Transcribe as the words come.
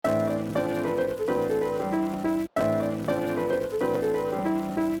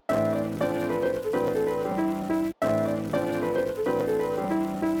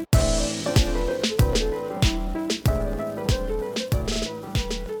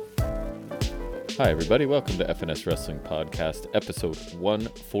Hi, everybody. Welcome to FNS Wrestling Podcast, episode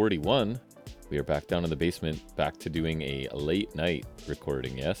 141. We are back down in the basement, back to doing a late night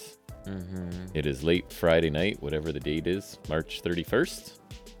recording, yes? It is late Friday night, whatever the date is, March 31st.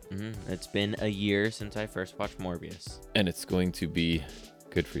 It's been a year since I first watched Morbius. And it's going to be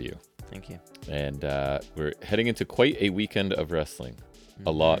good for you. Thank you. And we're heading into quite a weekend of wrestling.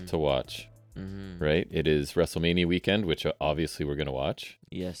 A lot to watch, right? It is WrestleMania weekend, which obviously we're going to watch.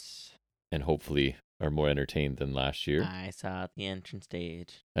 Yes. And hopefully are more entertained than last year. I saw the entrance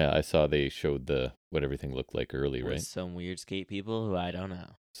stage. Yeah, I saw they showed what everything looked like early, With right? some weird skate people who I don't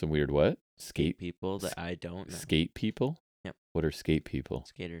know. Some weird what? Skate people that I don't know. Skate people? Yep. What are skate people?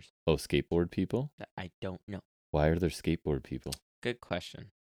 Skaters. Oh, skateboard people? That I don't know. Why are there skateboard people? Good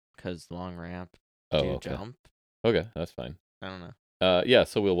question. Because long ramp. Okay. Jump. Okay, that's fine. I don't know. Yeah,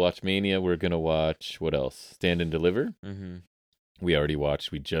 so we'll watch Mania. We're going to watch, what else? Stand and Deliver. We already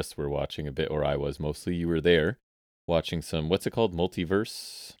watched. We just were watching a bit, or I was mostly. You were there watching some, what's it called?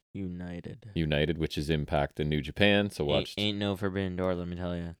 Multiverse? United, which is Impact in New Japan. So watched. Ain't no forbidden door, let me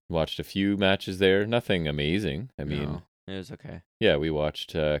tell you. Watched a few matches there. Nothing amazing. I mean. No, it was okay. Yeah, we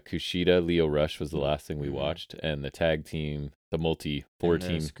watched Kushida, Leo Rush was the last thing we watched. And the tag team, the multi-4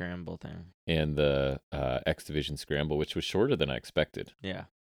 team. The scramble thing. And the X Division scramble, which was shorter than I expected. Yeah.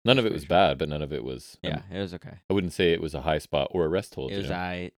 None of it was bad, but none of it was... Yeah, it was okay. I wouldn't say it was a high spot or a rest hold. It was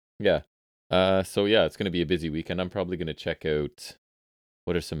aight. Yeah. So yeah, it's going to be a busy weekend. I'm probably going to check out...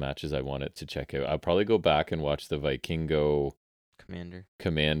 What are some matches I wanted to check out? I'll probably go back and watch the Vikingo...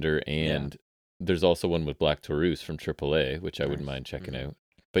 Commander, and there's also one with Black Taurus from AAA, which I wouldn't mind checking out.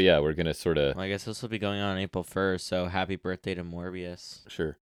 But yeah, we're going to sort of... Well, I guess this will be going on April 1st, so happy birthday to Morbius.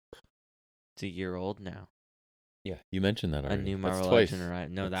 Sure. It's a year old now. Yeah, you mentioned that already. A new Marvel Legend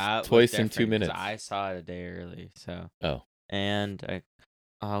arrived. No, that twice was in 2 minutes. I saw it a day early, so. Oh. And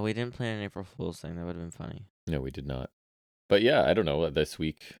we didn't plan an April Fool's thing. That would have been funny. No, we did not. But yeah, I don't know. This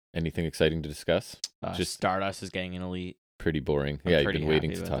week, anything exciting to discuss? Just Stardust is getting an elite. Pretty boring. You've been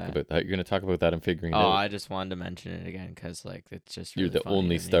waiting to talk about that. You're going to talk about that and figuring it out. Oh, I just wanted to mention it again because it's just really You're the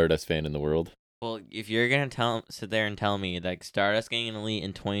only Stardust fan in the world. Well, if you're going to sit there and tell me like Stardust getting an elite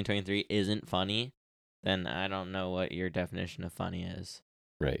in 2023 isn't funny, then I don't know what your definition of funny is.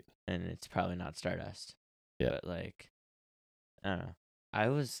 Right. And it's probably not Stardust. Yeah. But I don't know. I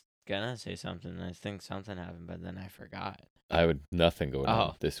was going to say something. I think something happened, but then I forgot. Nothing going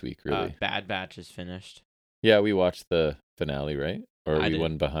on this week, really. Bad Batch is finished. Yeah, we watched the finale, right? Or are we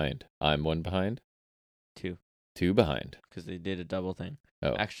one behind? I'm one behind? Two behind. Because they did a double thing.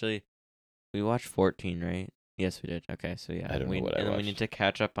 Oh. Actually, we watched 14, right? Yes, we did. Okay, so yeah. I don't know what I watched. And then we need to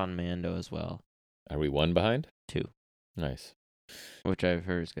catch up on Mando as well. Are we one behind? 2. Nice. Which I've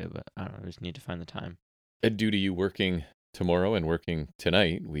heard is good, but I don't know. We just need to find the time. And due to you working tomorrow and working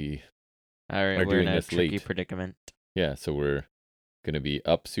tonight, we're doing in a this tricky late. predicament. Yeah, so we're going to be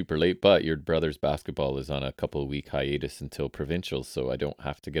up super late, but your brother's basketball is on a couple-week hiatus until provincials, so I don't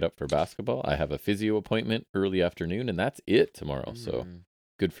have to get up for basketball. I have a physio appointment early afternoon, and that's it tomorrow, so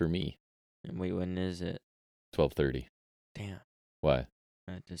good for me. And wait, when is it? 12:30. Damn. Why?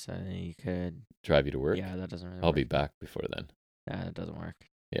 I decided you could... Drive you to work? Yeah, that doesn't really I'll work. be back before then. Yeah, it doesn't work.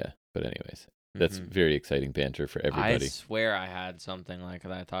 Yeah, but anyways, that's very exciting banter for everybody. I swear I had something like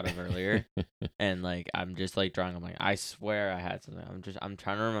that I thought of earlier, and I'm just drawing. I'm like, I swear I had something. I'm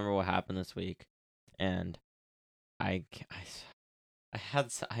trying to remember what happened this week, and I had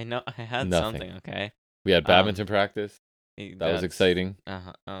Nothing. something. Okay. We had badminton practice. That was exciting. I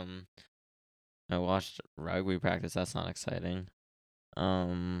watched rugby practice. That's not exciting.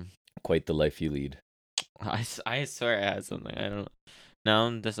 Quite the life you lead. I swear I had something. I don't. Now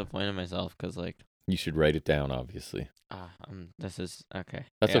I'm disappointed in myself because you should write it down. Obviously. This is okay.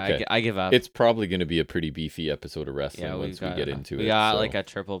 That's okay. I give up. It's probably going to be a pretty beefy episode of wrestling once we get into it. We got a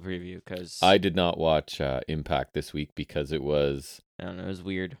triple preview because I did not watch Impact this week because it was. I don't know. It was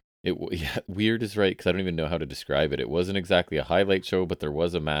weird. Weird is right because I don't even know how to describe it. It wasn't exactly a highlight show, but there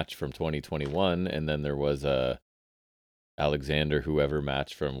was a match from 2021, and then there was a Alexander whoever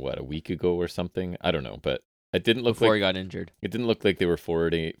match from a week ago or something. I don't know, but it didn't look before he got injured. It didn't look like they were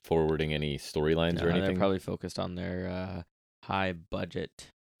forwarding any storylines or anything. They're probably focused on their high budget.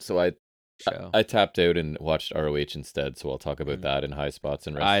 So I tapped out and watched ROH instead. So I'll talk about that in high spots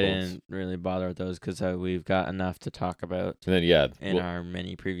and I didn't really bother with those because we've got enough to talk about. And then in our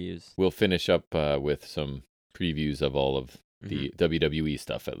mini previews, we'll finish up with some previews of all of the WWE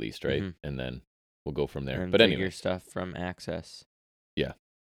stuff at least, right? And then we'll go from there. And but anyway, stuff from Access. Yeah.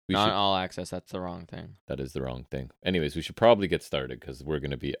 Not all Access. That's the wrong thing. That is the wrong thing. Anyways, we should probably get started because we're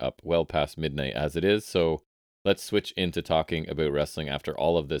going to be up well past midnight as it is. So let's switch into talking about wrestling after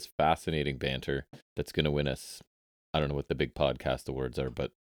all of this fascinating banter that's going to win us. I don't know what the big podcast awards are,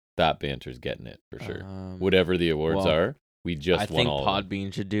 but that banter's getting it for sure. Whatever the awards are, we just won all of them.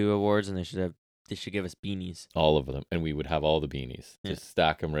 Podbean should do awards, and they should give us beanies. All of them, and we would have all the beanies. Just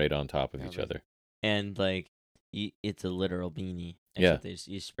stack them right on top of each other. And like, it's a literal beanie. Except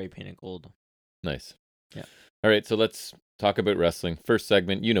you spray paint it gold. Nice. Yeah. All right, so let's talk about wrestling. First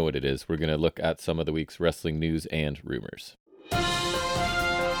segment, you know what it is. We're going to look at some of the week's wrestling news and rumors.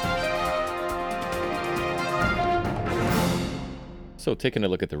 So taking a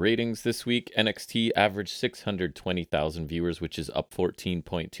look at the ratings this week, NXT averaged 620,000 viewers, which is up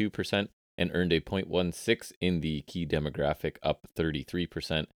 14.2%, and earned a 0.16 in the key demographic, up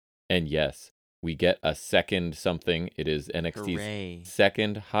 33%. And yes, we get a second something. It is NXT's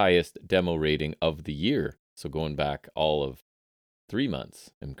second highest demo rating of the year. So going back all of 3 months.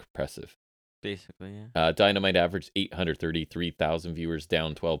 Impressive. Basically, yeah. Dynamite averaged 833,000 viewers,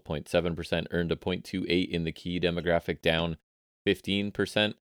 down 12.7%, earned a 0.28 in the key demographic, down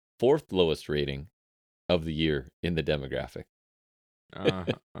 15%. Fourth lowest rating of the year in the demographic.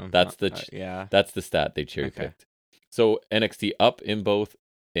 That's the stat they cherry picked. So NXT up in both,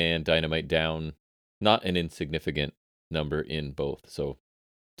 and Dynamite down, not an insignificant number in both. So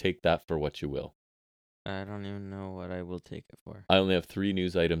take that for what you will. I don't even know what I will take it for. I only have 3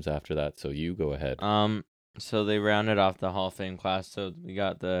 news items after that, so you go ahead. So they rounded off the Hall of Fame class. So we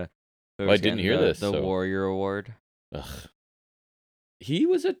got the. I didn't hear this. The Warrior Award. Ugh. He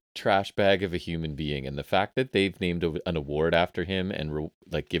was a trash bag of a human being, and the fact that they've named an award after him and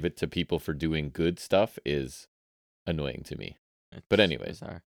give it to people for doing good stuff is annoying to me. But anyways,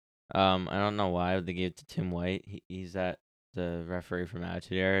 bizarre. I don't know why they gave it to Tim White. He's the referee from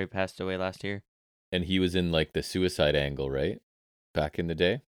Attitude Era. He passed away last year. And he was in the suicide angle, right? Back in the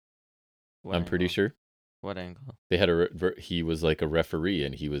day. I'm pretty sure. What angle? They had he was a referee,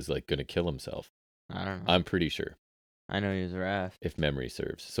 and he was gonna kill himself. I don't know. I'm pretty sure. I know he was a ref. If memory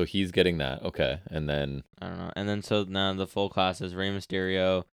serves. So he's getting that. Okay. And then I don't know. And then so now the full class is Rey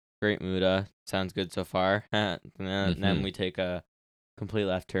Mysterio, Great Muta. Sounds good so far. And then we take a complete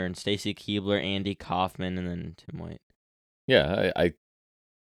left turn. Stacy Keibler, Andy Kaufman, and then Tim White. Yeah,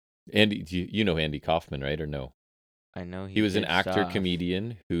 Andy, you know Andy Kaufman, right, or no? I know he was an actor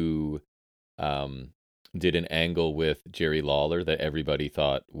comedian who did an angle with Jerry Lawler that everybody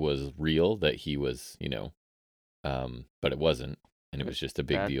thought was real, that he was, but it wasn't, and it was just a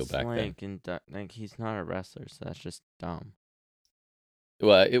big deal back then. He's not a wrestler, so that's just dumb.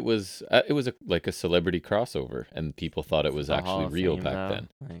 Well, it was a celebrity crossover, and people thought it was actually real back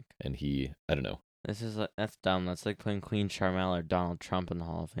then. And I don't know. That's dumb. That's like putting Queen Charmel or Donald Trump in the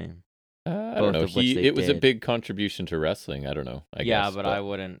Hall of Fame. I don't know. It was a big contribution to wrestling. I don't know. I guess, but I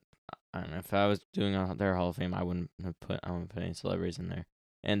wouldn't. I don't know. If I was doing their Hall of Fame, I wouldn't put any celebrities in there.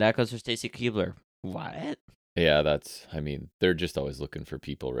 And that goes for Stacy Keibler. What? Yeah, they're just always looking for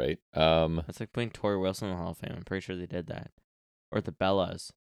people, right? That's like putting Tori Wilson in the Hall of Fame. I'm pretty sure they did that. Or the Bellas.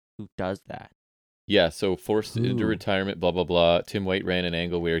 Who does that? Yeah, so forced into retirement, blah, blah, blah. Tim White ran an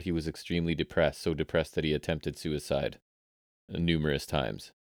angle where he was extremely depressed, so depressed that he attempted suicide numerous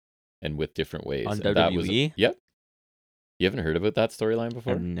times and with different ways. On and WWE? Yep. You haven't heard about that storyline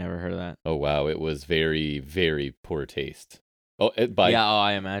before? I've never heard of that. Oh, wow. It was very, very poor taste.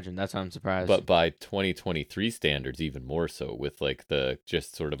 I imagine. That's why I'm surprised. But by 2023 standards, even more so, with the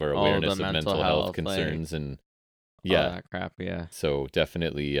just sort of our awareness of mental health concerns and all that crap. Yeah. So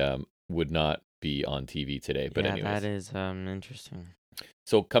definitely would not be on TV today. But anyways, that is interesting.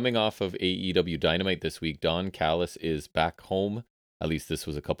 So coming off of AEW Dynamite this week, Don Callis is back home. At least this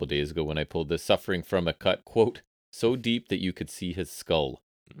was a couple days ago when I pulled this, suffering from a cut, quote, so deep that you could see his skull.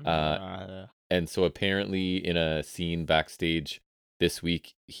 And so apparently in a scene backstage this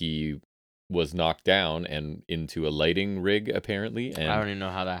week, he was knocked down and into a lighting rig, apparently. And I don't even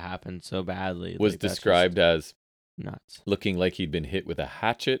know how that happened so badly. Was described as nuts, looking like he'd been hit with a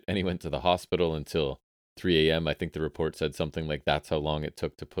hatchet, and he went to the hospital until 3 a.m. I think the report said something like that's how long it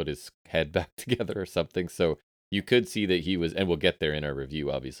took to put his head back together or something. So you could see that he was, and we'll get there in our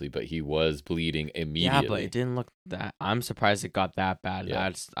review, obviously, but he was bleeding immediately. Yeah, but it didn't look that. I'm surprised it got that bad.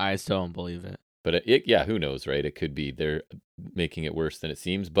 Yeah. I still don't believe it. But who knows, right? It could be they're making it worse than it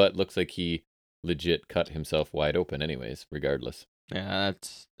seems, but looks like he legit cut himself wide open anyways, regardless. Yeah,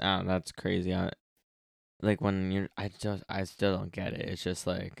 that's crazy. I still don't get it. It's just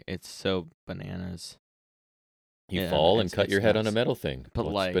it's so bananas. You fall and cut your head on a metal thing. But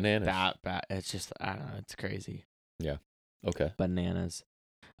what's bananas? That bad. It's just, I don't know. It's crazy. Yeah. Okay. Bananas.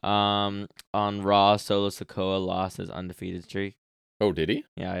 On Raw, Solo Sikoa lost his undefeated streak. Oh, did he?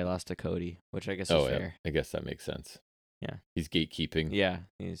 Yeah, he lost to Cody, which I guess is Oh, yeah. fair. I guess that makes sense. Yeah. He's gatekeeping. Yeah,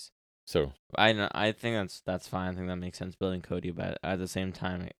 he's. So I think that's fine. I think that makes sense building Cody, but at the same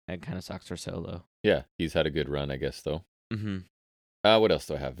time, it kind of sucks for Solo. yeah, he's had a good run, I guess, though. Mm-hmm. What else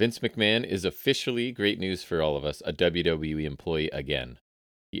do I have? Vince McMahon is officially, great news for all of us, a WWE employee again.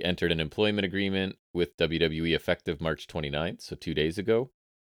 He entered an employment agreement with WWE effective March 29th, so 2 days ago.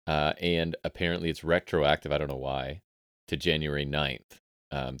 And apparently it's retroactive, I don't know why, to January 9th.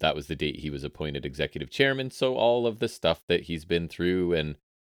 That was the date he was appointed executive chairman. So all of the stuff that he's been through and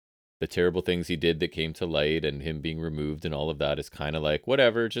the terrible things he did that came to light and him being removed and all of that is kind of like,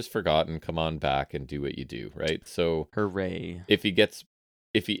 whatever, just forgotten. Come on back and do what you do, right? So Hooray. if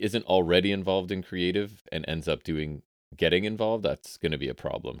he isn't already involved in creative and ends up getting involved, that's going to be a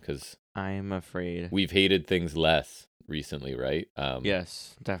problem because I'm afraid we've hated things less recently, right?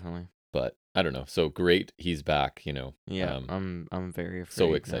 Yes, definitely. But I don't know. So great, he's back. Yeah, I'm very afraid.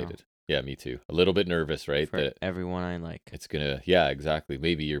 So excited. Now. Yeah, me too. A little bit nervous, right? For that everyone I like. It's gonna. Yeah, exactly.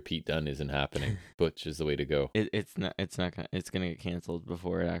 Maybe your Pete Dunne isn't happening. Butch is the way to go. It's not. It's not gonna. It's gonna get canceled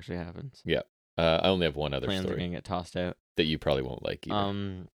before it actually happens. Yeah. I only have one other Plans story are gonna get tossed out. that you probably won't like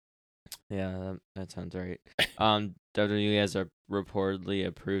either. Yeah, that sounds right. WWE has reportedly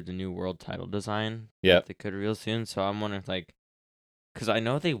approved a new world title design. Yeah. They could reveal soon. So I'm wondering, like, because I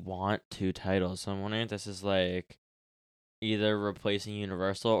know they want 2 titles. So I'm wondering if this is like either replacing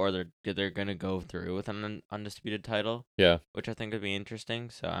Universal or they're gonna go through with an undisputed title. Yeah. Which I think would be interesting.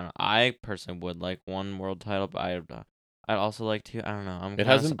 So I personally would like 1 world title, but I'd also like 2. I don't know.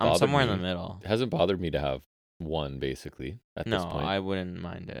 I'm somewhere in the middle. It hasn't bothered me to have 1 basically at this point. No, I wouldn't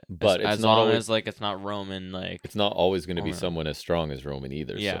mind it. But as long as like it's not Roman, like it's not always going to be someone as strong as Roman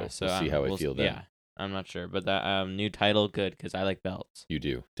either. Yeah, so we'll see how I feel then. Yeah, I'm not sure, but that new title good because I like belts. You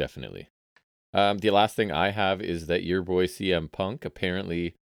do, definitely. The last thing I have is that your boy CM Punk,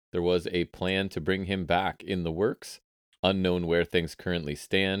 apparently there was a plan to bring him back in the works. Unknown where things currently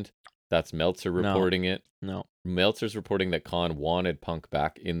stand. That's Meltzer reporting it. No. Meltzer's reporting that Khan wanted Punk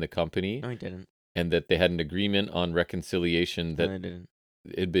back in the company. No, he didn't. And that they had an agreement on reconciliation that no, they didn't.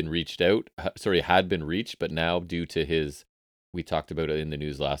 Had been reached, but now due to we talked about it in the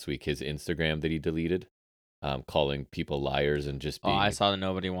news last week, his Instagram that he deleted, calling people liars and just being. I saw that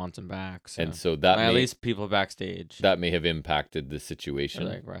nobody wants him back. So. And so that at least people backstage. That may have impacted the situation. Or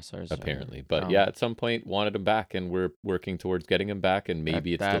like wrestlers. Apparently. But yeah, at some point wanted him back and we're working towards getting him back and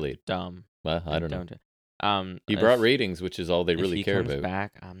maybe it's delayed. Dumb. Well, I don't know. He If brought ratings, which is all they really care If he about. comes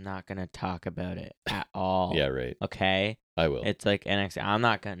back, I'm not going to talk about it at all. Yeah, right. Okay? I will. It's like NXT. I'm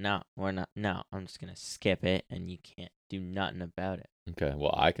not going to. No, we're not. No, I'm just going to skip it and you can't do nothing about it. Okay.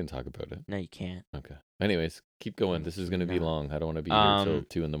 Well, I can talk about it. No, you can't. Okay. Anyways, keep going. This is going to be long. I don't want to be here until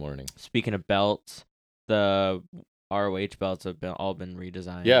 2 a.m. Speaking of belts, the ROH belts have all been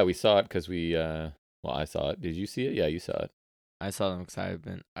redesigned. Yeah, we saw it because I saw it. Did you see it? Yeah, you saw it. I saw them because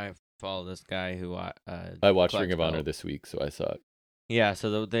I follow this guy who I watched Ring of Honor this week, so I saw it. Yeah,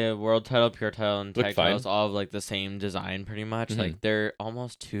 so the world title, pure title, and tag titles all have like the same design pretty much. Mm-hmm. Like they're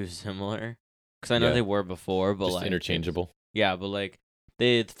almost too similar. Because I know they were before, but just like interchangeable. Yeah, but like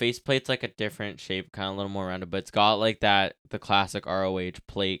the faceplate's like a different shape, kind of a little more rounded, but it's got like the classic ROH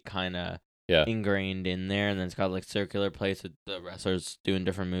plate kind of ingrained in there, and then it's got like circular plates with the wrestlers doing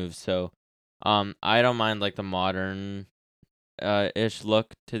different moves. So, I don't mind like the modern ish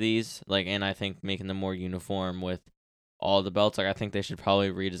look to these, like, and I think making them more uniform with all the belts. Like, I think they should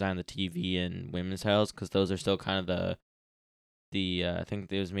probably redesign the TV and women's titles because those are still kind of the I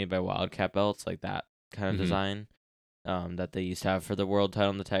think it was made by Wildcat belts, like that kind of design. That they used to have for the world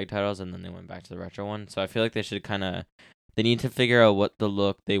title and the tag titles, and then they went back to the retro one. So I feel like they need to figure out what the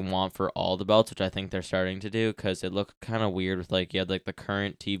look they want for all the belts, which I think they're starting to do, because it looked kind of weird with like you had like the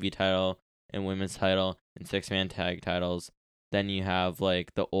current TV title and women's title and 6-man tag titles. Then you have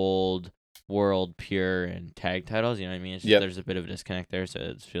like the old world pure and tag titles. You know what I mean? It's just, there's a bit of a disconnect there, so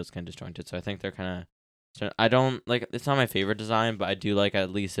it feels kind of disjointed. So I think they're kind of. I don't like. It's not my favorite design, but I do like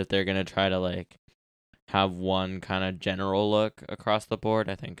at least if they're gonna try to like have one kind of general look across the board.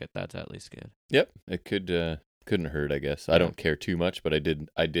 I think that's at least good. Yep, it couldn't hurt, I guess. I don't care too much, but I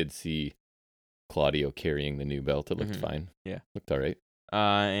did see Claudio carrying the new belt. It looked fine. Yeah, looked all right.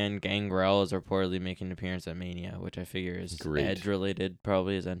 And Gangrel is reportedly making an appearance at Mania, which I figure is Edge related,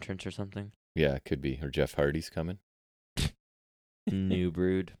 probably his entrance or something. Yeah, it could be. Or Jeff Hardy's coming. New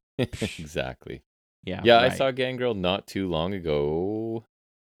Brood. Exactly. Yeah. Yeah, right. I saw Gangrel not too long ago.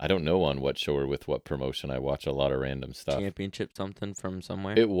 I don't know on what show or with what promotion. I watch a lot of random stuff. Championship something from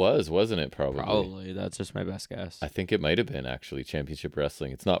somewhere? It wasn't it? Probably. Probably. That's just my best guess. I think it might have been, actually, Championship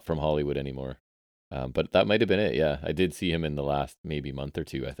Wrestling. It's not from Hollywood anymore. But that might have been it. Yeah, I did see him in the last maybe month or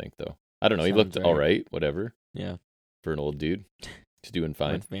two, I think, though. I don't know. He looked Sounds all right. right, whatever, Yeah. for an old dude. He's doing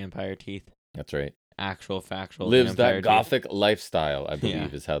fine. With vampire teeth. That's right. Actual factual Lives that vampire teeth. gothic lifestyle, I Yeah.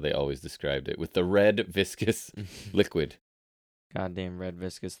 believe, is how they always described it, with the red viscous liquid. Goddamn red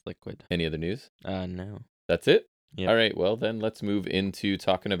viscous liquid. Any other news? No. That's it? Yep. All right, well, then let's move into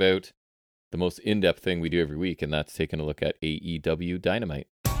talking about the most in-depth thing we do every week, and that's taking a look at AEW Dynamite.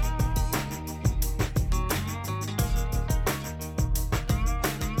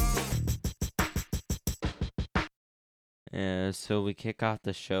 So we kick off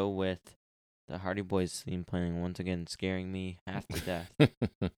the show with the Hardy Boys theme playing once again, scaring me half to death.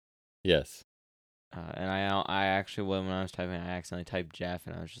 Yes. And I actually, when I was typing, I accidentally typed Jeff,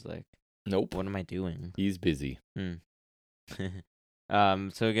 and I was just like, nope. What am I doing? He's busy. So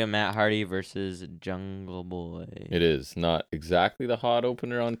again, Matt Hardy versus Jungle Boy. It is not exactly the hot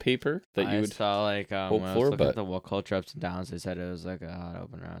opener on paper that you would saw like hope when I was for, looking but at the What Culture ups and downs, they said it was like a hot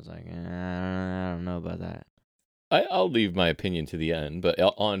opener. I was like, I don't know about that. I'll leave my opinion to the end. But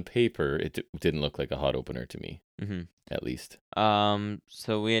on paper, it didn't look like a hot opener to me, at least.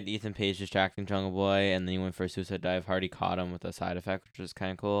 So we had Ethan Page distracting Jungle Boy, and then he went for a suicide dive. Hardy caught him with a side effect, which was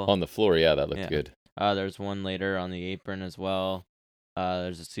kind of cool. On the floor, yeah, that looked good. There's one later on the apron as well.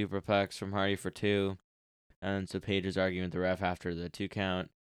 There's a superplex from Hardy for 2. And so Page is arguing with the ref after the 2 count.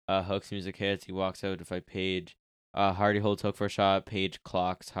 Hook's music hits. He walks out to fight Page. Hardy holds Hook for a shot. Page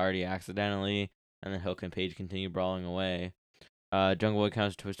clocks Hardy accidentally. And then Hook and Page continue brawling away. Jungle Boy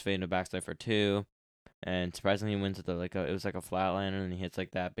counters Twist Fade into backslide for 2. And surprisingly, he wins with it was like a flatliner, and he hits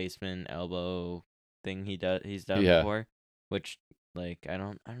like that basement elbow thing he's done before. Which, like, I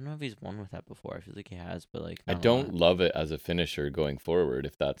don't know if he's won with that before. I feel like he has, but like I don't love it as a finisher going forward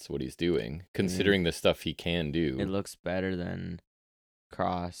if that's what he's doing, considering the stuff he can do. It looks better than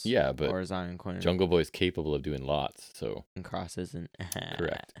Cross. Yeah, but or Zion Quinn. Jungle Boy's capable of doing lots, so And Cross isn't.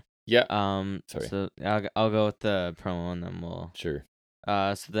 Correct. Yeah. Sorry. So I'll go with the promo, and then we'll. Sure.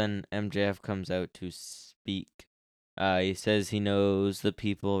 So then MJF comes out to speak. He says he knows the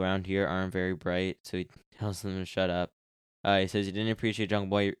people around here aren't very bright, so he tells them to shut up. He says he didn't appreciate Jungle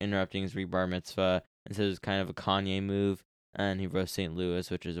Boy interrupting his rebar mitzvah, and says it was kind of a Kanye move, and he roasts St. Louis,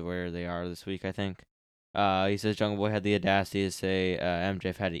 which is where they are this week, I think. He says Jungle Boy had the audacity to say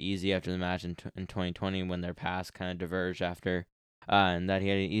MJF had it easy after the match in 2020 when their paths kind of diverged after, and that he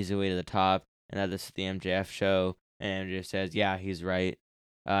had an easy way to the top, and that this is the MJF show. And MJF says, yeah, he's right.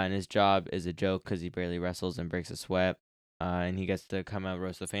 And his job is a joke because he barely wrestles and breaks a sweat. And he gets to come out,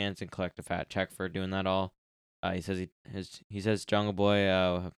 roast the fans, and collect a fat check for doing that all. He says Jungle Boy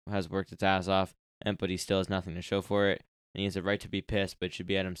has worked its ass off, but he still has nothing to show for it. And he has a right to be pissed, but it should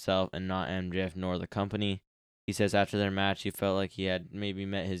be at himself and not MJF nor the company. He says after their match, he felt like he had maybe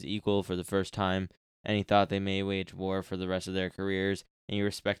met his equal for the first time, and he thought they may wage war for the rest of their careers. And he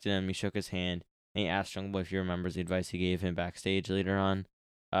respected him. He shook his hand. And he asked Jungle Boy if he remembers the advice he gave him backstage later on.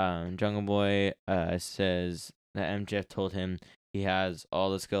 Jungle Boy says that MJF told him he has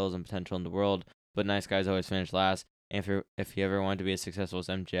all the skills and potential in the world, but nice guys always finish last. And if he ever wanted to be as successful as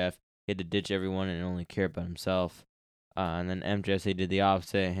MJF, he had to ditch everyone and only care about himself. And then MJF said he did the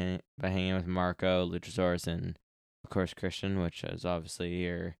opposite by hanging with Marco, Luchasaurus, and of course Christian, which is obviously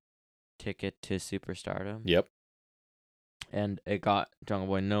your ticket to superstardom. Yep. And it got Jungle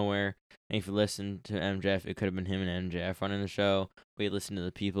Boy nowhere. And if you listen to MJF, it could have been him and MJF running the show. But you listen to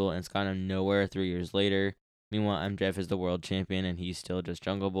the people, and it's got him nowhere 3 years later. Meanwhile, MJF is the world champion, and he's still just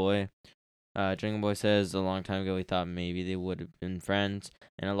Jungle Boy. Jungle Boy says a long time ago he thought maybe they would have been friends.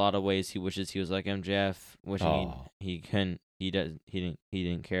 In a lot of ways, he wishes he was like MJF, wishing he couldn't. He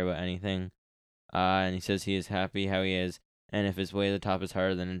didn't care about anything. And he says he is happy how he is, and if his way to the top is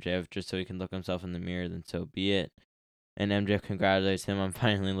harder than MJF, just so he can look himself in the mirror, then so be it. And MJF congratulates him on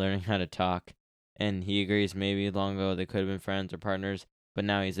finally learning how to talk. And he agrees maybe long ago they could have been friends or partners, but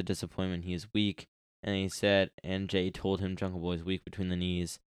now he's a disappointment. He is weak. And he said, and Jay told him Jungle Boy is weak between the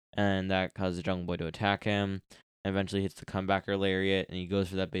knees. And that causes Jungle Boy to attack him. And eventually hits the comebacker lariat, and he goes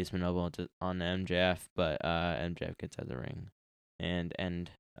for that basement elbow on MJF, but MJF gets out of the ring. And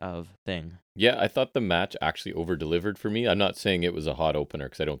end of thing. Yeah, I thought the match actually over-delivered for me. I'm not saying it was a hot opener,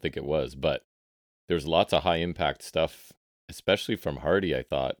 because I don't think it was, but there's lots of high-impact stuff, especially from Hardy, I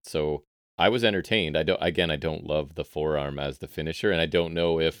thought. So I was entertained. I don't love the forearm as the finisher, and I don't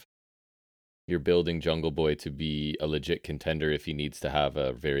know if you're building Jungle Boy to be a legit contender if he needs to have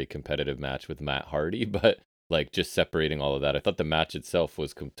a very competitive match with Matt Hardy, but like just separating all of that, I thought the match itself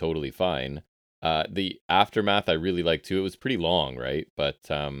was totally fine. The aftermath I really liked too. It was pretty long, right? But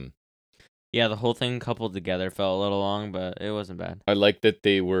Yeah, the whole thing coupled together felt a little long, but it wasn't bad. I like that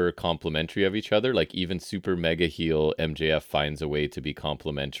they were complimentary of each other. Like even super mega heel MJF finds a way to be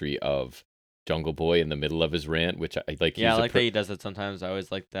complimentary of Jungle Boy in the middle of his rant, which I like. Yeah, I like that he does it sometimes. I always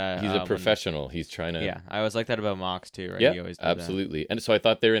like that. He's a When professional. He's trying to. yeah, I always like that about Mox too, right? Yeah, He always did that. absolutely. And so I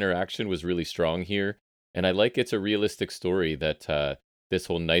thought their interaction was really strong here, and I like it's a realistic story that this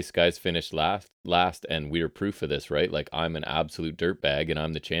whole nice guys finished last, and we're proof of this, right? Like I'm an absolute dirtbag, and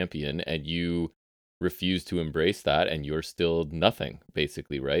I'm the champion, and you refuse to embrace that, and you're still nothing,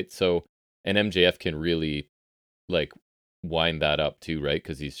 basically, right? So, and MJF can really like wind that up too, right?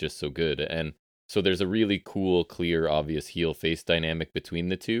 Because he's just so good, and so there's a really cool, clear, obvious heel face dynamic between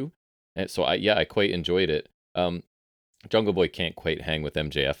the two, and so I quite enjoyed it. Jungle Boy can't quite hang with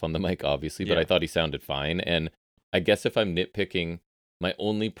MJF on the mic, obviously, but I thought he sounded fine. And I guess if I'm nitpicking, my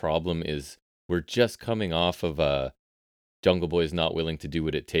only problem is we're just coming off of a Jungle Boy's not willing to do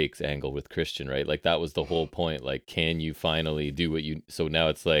what it takes angle with Christian, right? Like that was the whole point. Like, can you finally do what you? So now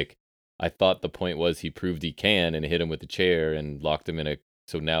it's like, I thought the point was he proved he can and hit him with the chair and locked him in a.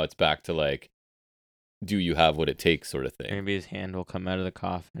 So now it's back to like, do you have what it takes, sort of thing. Maybe his hand will come out of the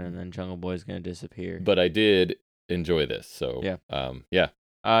coffin and then Jungle Boy's gonna disappear. But I did enjoy this, so yeah.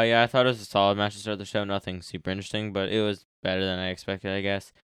 Yeah, I thought it was a solid match to start the show. Nothing super interesting, but it was better than I expected, I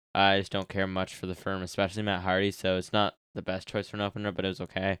guess. I just don't care much for the firm, especially Matt Hardy, so it's not the best choice for an opener, but it was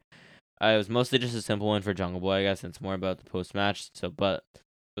okay. It was mostly just a simple win for Jungle Boy, I guess. It's more about the post match. So, but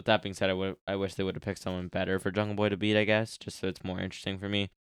with that being said, I wish they would have picked someone better for Jungle Boy to beat, I guess, just so it's more interesting for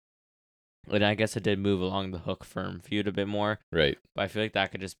me. And I guess it did move along the Hook firm feud a bit more. Right. But I feel like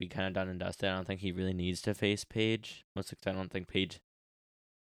that could just be kind of done and dusted. I don't think he really needs to face Paige. Mostly because I don't think Paige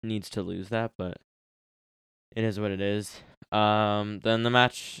needs to lose that, but it is what it is. Then the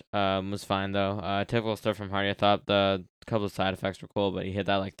match was fine, though. Typical stuff from Hardy. I thought the couple of side effects were cool, but he hit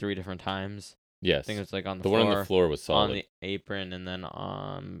that like 3 different times. Yes. I think it was like on the floor. The one on the floor was solid. On the apron, and then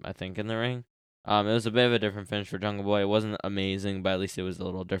I think in the ring. It was a bit of a different finish for Jungle Boy. It wasn't amazing, but at least it was a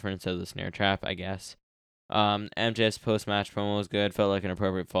little different instead of the snare trap, I guess. MJ's post-match promo was good. Felt like an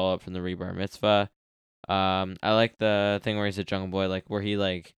appropriate follow-up from the Rebar Mitzvah. I like the thing where he's a Jungle Boy, like where he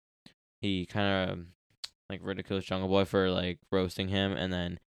kind of like ridicules Jungle Boy for like roasting him, and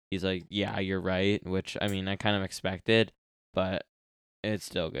then he's like, "Yeah, you're right," which I mean I kind of expected, but it's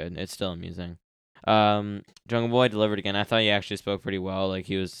still good. It's still amusing. Jungle Boy delivered again. I thought he actually spoke pretty well. Like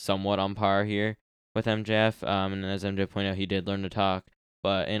he was somewhat on par here with MJF. And as MJ pointed out, he did learn to talk,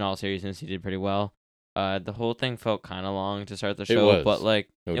 but in all seriousness, he did pretty well. The whole thing felt kind of long to start the show, but like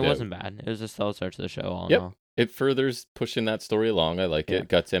it wasn't bad. It was a solid start to the show. All in all. It furthers pushing that story along. I like it.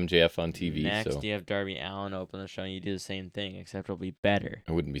 Guts MJF on TV. Next, you have Darby Allin open the show, and you do the same thing, except it'll be better.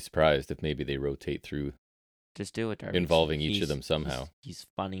 I wouldn't be surprised if maybe they rotate through. Just do it, Darby. Involving each of them somehow. He's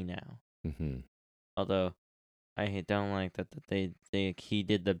funny now. Mm-hmm. Although, I don't like that he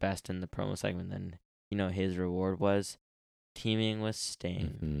did the best in the promo segment. Then his reward was teaming with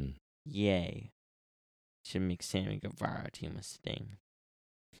Sting. Mm-hmm. Yay! Should make Sammy Guevara team with Sting.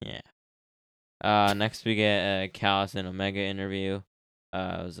 Yeah. Next we get a Callis and Omega interview.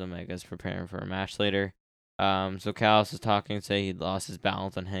 As Omega's preparing for a match later. So Callis is talking, say he lost his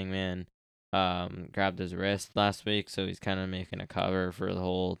balance on Hangman. Grabbed his wrist last week, so he's kind of making a cover for the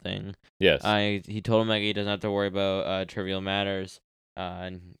whole thing. Yes. He told Omega he doesn't have to worry about trivial matters.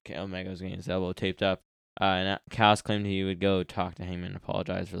 And Omega was getting his elbow taped up. And Callis claimed he would go talk to Hangman and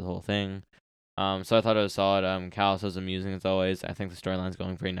apologize for the whole thing. So I thought it was solid. Callis was amusing as always. I think the storyline's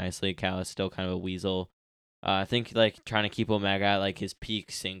going very nicely. Callis still kind of a weasel. I think like trying to keep Omega at like his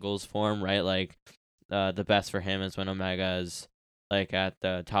peak singles form, right? Like the best for him is when Omega is like at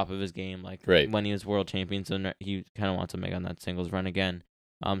the top of his game, like when he was world champion. So he kind of wants Omega on that singles run again.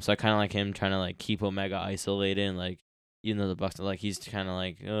 So I kind of like him trying to like keep Omega isolated, and like even though the Bucks like he's kind of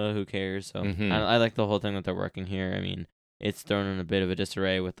like who cares. So I like the whole thing that they're working here. I mean, it's thrown in a bit of a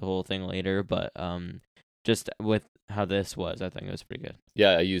disarray with the whole thing later, but just with how this was, I think it was pretty good.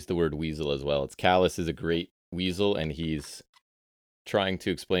 Yeah, I used the word weasel as well. Callis is a great weasel, and he's trying to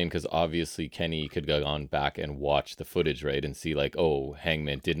explain, because obviously Kenny could go on back and watch the footage, right, and see like, oh,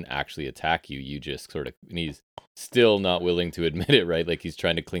 Hangman didn't actually attack you. You just sort of, and he's still not willing to admit it, right? Like he's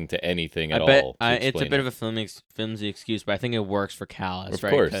trying to cling to anything at all. It's a bit of a flimsy excuse, but I think it works for Callis,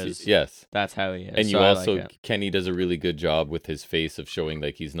 right? Of course, yes. That's how he is. And you also, Kenny does a really good job with his face of showing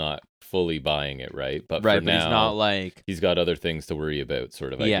like he's not fully buying it, right? But for now, he's not like he's got other things to worry about,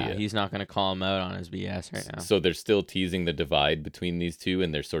 sort of idea. Yeah, he's not going to call him out on his BS right now. So they're still teasing the divide between these two,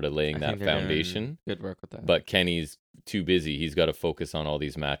 and they're sort of laying that foundation. Good work with that. But Kenny's too busy. He's got to focus on all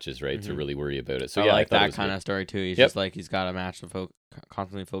these matches, right, to really worry about it. So I like that kind of story too. He's just like he's got a match to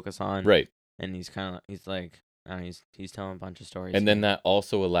constantly focus on. Right. and he's like, I don't know, he's telling a bunch of stories. And then here. that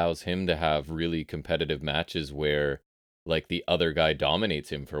also allows him to have really competitive matches where like the other guy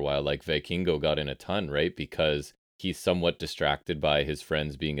dominates him for a while. Like Vikingo got in a ton, right? Because he's somewhat distracted by his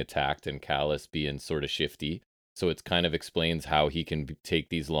friends being attacked and Callus being sort of shifty. So it kind of explains how he can take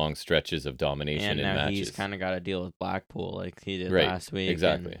these long stretches of domination and in now matches. he's kind of got to deal with Blackpool like he did Right, last week,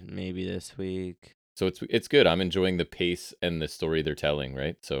 exactly. and maybe this week. So it's good. I'm enjoying the pace and the story they're telling,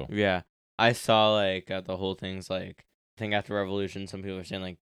 right? So Yeah, I saw like the whole thing's like, I think after Revolution, some people are saying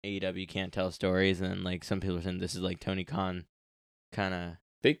like AEW can't tell stories, and then like some people are saying this is like Tony Khan, kind of.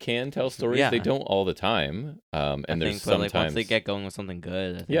 they can tell stories. Yeah, They don't all the time. And I there's think, but like once they sometimes get going with something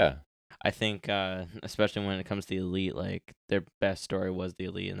good, I think. yeah. I think, especially when it comes to the Elite, like their best story was the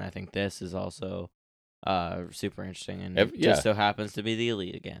Elite, and I think this is also super interesting, and it just so happens to be the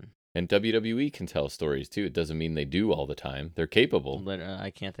Elite again. And WWE can tell stories too. It doesn't mean they do all the time. They're capable. I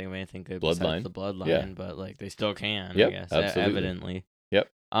can't think of anything good Bloodline. besides the Bloodline, Yeah. but like they still can, Yep, I guess, absolutely. evidently. Yep.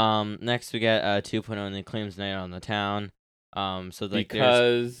 Next we get 2.0 and the Acclaims Night on the Town. So like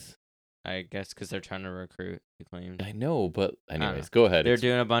because I guess because they're trying to recruit Acclaimed. I know, but anyways, go ahead. They're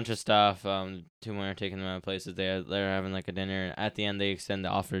doing a bunch of stuff. 2.0 are taking them out places. They're having like a dinner, and at the end they extend the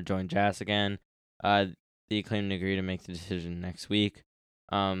offer to join Jazz again. The Acclaimed agree to make the decision next week.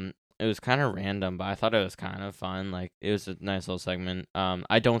 It was kind of random, but I thought it was kind of fun. Like it was a nice little segment.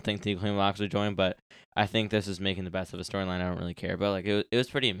 I don't think the Acclaimed will actually join, but I think this is making the best of a storyline. I don't really care, but like it was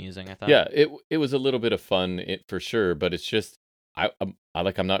pretty amusing. I thought. Yeah, it was a little bit of fun, for sure, but it's just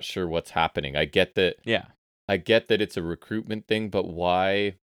I'm not sure what's happening. I get that. Yeah. I get that it's a recruitment thing, but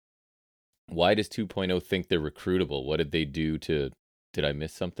why does 2.0 think they're recruitable? What did they do to? Did I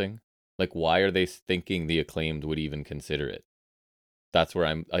miss something? Like, why are they thinking the Acclaimed would even consider it? That's where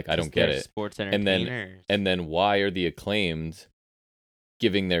I'm like, I don't get it. Sports entertainers. And then why are the Acclaimed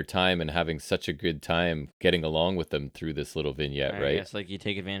giving their time and having such a good time getting along with them through this little vignette, right? I guess like you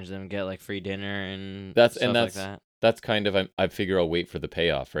take advantage of them, get like free dinner and that's like that. That's kind of I figure I'll wait for the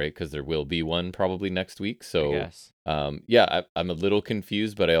payoff, right? Because there will be one probably next week. So I guess. yeah, I'm a little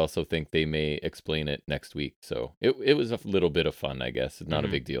confused, but I also think they may explain it next week. So it was a little bit of fun, I guess. It's not a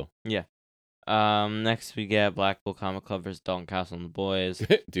big deal. Yeah. Next we get Blackpool Comic Club versus Dalton Castle and the boys.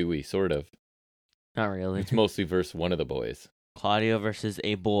 Do we? Sort of. Not really. It's mostly versus one of the boys. Claudio versus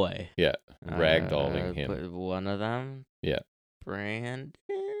a boy. Yeah, ragdolling him. But one of them. Yeah. Brandon.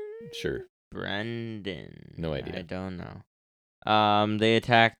 Sure. Brendan. No idea. I don't know. They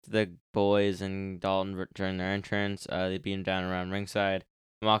attacked the boys and Dalton during their entrance. They beat him down around ringside.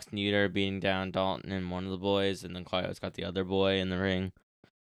 Mox and Yuta are beating down Dalton and one of the boys, and then Claudio's got the other boy in the ring.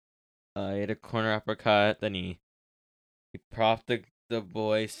 He had a corner uppercut. Then he propped the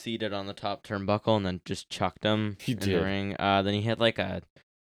boy seated on the top turnbuckle and then just chucked him in the ring. Then he had like a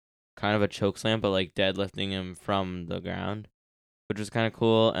kind of a choke slam, but like deadlifting him from the ground, which was kind of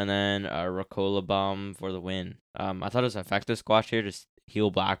cool. And then a Ricola bomb for the win. I thought it was an effective squash here. Just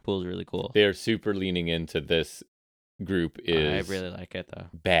heel Blackpool is really cool. They're super leaning into this group. I really like it though.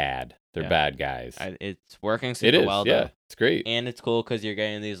 Bad. They're bad guys. It's working super well though. Yeah, it's great. And it's cool because you're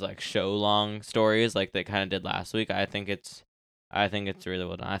getting these like show long stories like they kind of did last week. I think it's really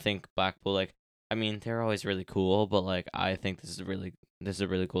well done. I think Blackpool, like, I mean, they're always really cool, but like I think this is a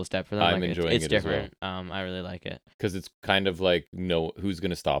really cool step for them. I'm like, enjoying it's it different. as well. I really like it because it's kind of like who's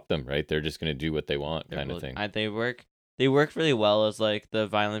gonna stop them, right? They're just gonna do what they want, kind of thing. They work really well as like the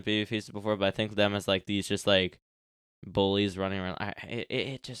violent baby faces before, but I think them as like these just like bullies running around.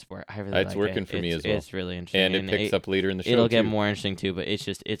 It just works. I really it's working for me as well. It's really interesting, and it picks up later in the show. It'll get more interesting too, but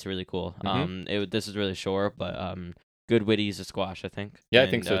it's really cool. This is really short, but good witty use of squash, I think. Yeah, I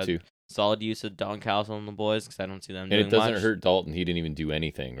think so too. Solid use of Don Castle and the boys because I don't see them. And doing it doesn't much. hurt Dalton. He didn't even do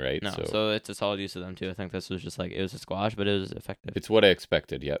anything, right? No, so it's a solid use of them too. I think this was just like it was a squash, but it was effective. It's what I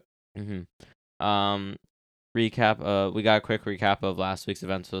expected. Yep. Recap. We got a quick recap of last week's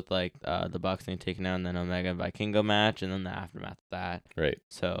events with like the Bucks being taken down, then Omega Vikingo match, and then the aftermath of that. Right.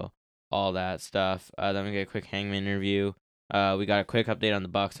 So all that stuff. Then we get a quick Hangman interview. We got a quick update on the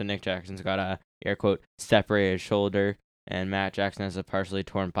Bucks, and Nick Jackson's got a air quote separated shoulder, and Matt Jackson has a partially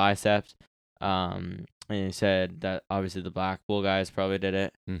torn biceps. And he said that obviously the Blackpool guys probably did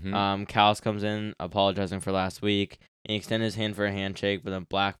it. Callis comes in apologizing for last week. He extended his hand for a handshake, but then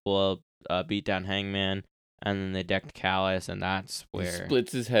Blackpool beat down Hangman, and then they decked Callis, and that's where he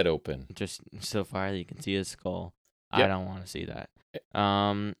splits his head open. Just so far you can see his skull. Yep. I don't want to see that.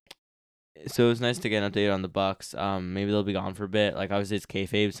 So it was nice to get an update on the Bucks. Maybe they'll be gone for a bit. Like obviously it's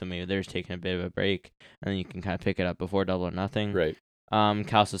kayfabe, so maybe they're just taking a bit of a break, and then you can kind of pick it up before Double or Nothing. Right.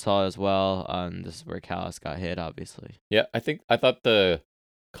 Callis was solid as well. This is where Callis got hit, obviously. Yeah, I thought the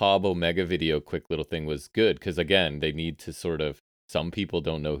Cobb Omega video, quick little thing was good because again, they need to sort of. Some people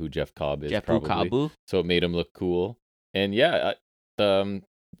don't know who Jeff Cobb is, Jepu probably, Kabu. so it made him look cool. And yeah, the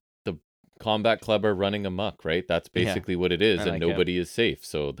Combat Club are running amok, right? That's basically what it is, and nobody is safe,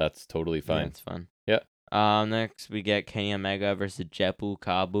 so that's totally fine. Yeah, it's fun. Yeah. Next we get Kenny Omega versus Jepu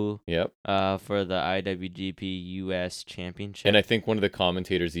Kabu. Yep. For the IWGP US Championship. And I think one of the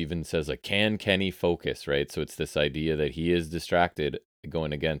commentators even says, like, can Kenny focus, right? So it's this idea that he is distracted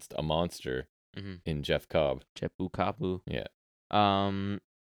going against a monster in Jeff Cobb. Jepu Kabu. Yeah. Um,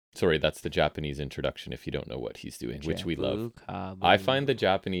 Sorry, that's the Japanese introduction if you don't know what he's doing, which we love. Kabu. I find the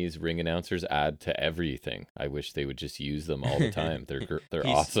Japanese ring announcers add to everything. I wish they would just use them all the time. They're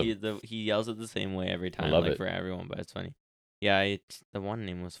awesome. He yells it the same way every time, love it. for everyone, but it's funny. Yeah, the one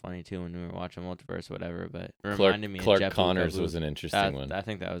name was funny too when we were watching Multiverse or whatever, but it reminded me Clark of Jepu Connors Kabu. was an interesting one. I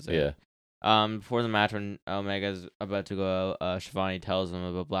think that was it. Yeah. Before the match, when Omega's about to go out, Shivani tells him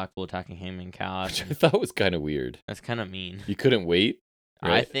about Blackpool attacking him and Kalash. Which I thought was kind of weird. That's kind of mean. You couldn't wait?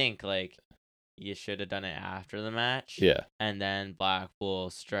 Right? I think, you should have done it after the match. Yeah. And then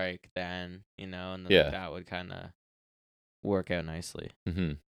Blackpool strike then, and then that would kind of work out nicely.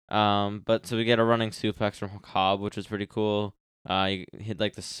 But so we get a running suplex from Cobb, which was pretty cool. He hit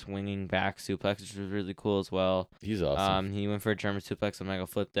the swinging back suplex, which was really cool as well. He's awesome. He went for a German suplex. Omega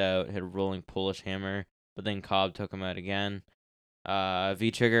flipped out, hit a rolling Polish hammer, but then Cobb took him out again.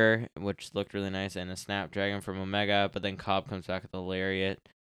 V trigger, which looked really nice, and a snapdragon from Omega, but then Cobb comes back with a lariat.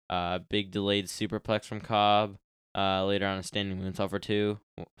 Big delayed superplex from Cobb. Later on a standing moonsault for 2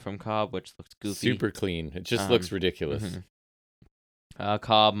 from Cobb, which looks goofy. Super clean. It just looks ridiculous.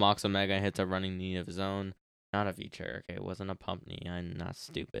 Cobb mocks Omega and hits a running knee of his own. Not a V-trigger. Okay, it wasn't a pump knee. I'm not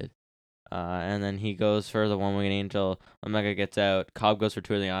stupid. And then he goes for the one-winged angel. Omega gets out. Cobb goes for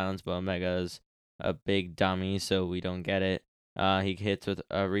 2 of the islands, but Omega's a big dummy, so we don't get it. He hits with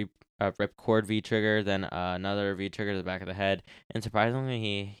a ripcord V-trigger, then another V-trigger to the back of the head. And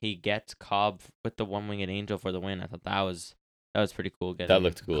surprisingly, he gets Cobb with the one-winged angel for the win. I thought that was pretty cool. That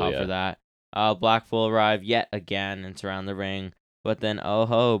looked cool, Cobb for that. Blackpool arrive yet again and surround the ring. But then,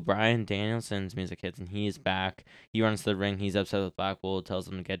 Bryan Danielson's music hits, and he's back. He runs to the ring. He's upset with Blackpool, tells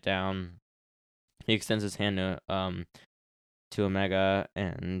him to get down. He extends his hand to Omega,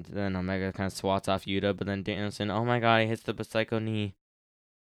 and then Omega kind of swats off Yuta. But then Danielson, oh my god, he hits the Psycho knee.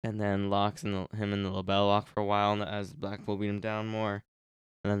 And then locks him in the label lock for a while as Blackpool beat him down more.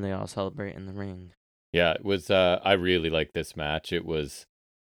 And then they all celebrate in the ring. Yeah, it was, I really liked this match. It was,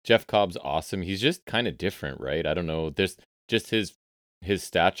 Jeff Cobb's awesome. He's just kind of different, right? I don't know. There's just his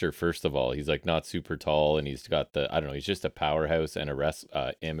stature, first of all. He's not super tall, and he's got he's just a powerhouse and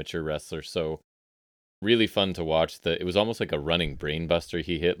a amateur wrestler. So really fun to watch. It was almost like a running brain buster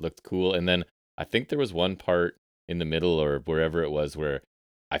he hit, looked cool. And then I think there was one part in the middle or wherever it was where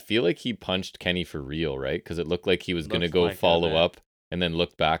I feel like he punched Kenny for real, right? Because it looked like he was going to go follow up and then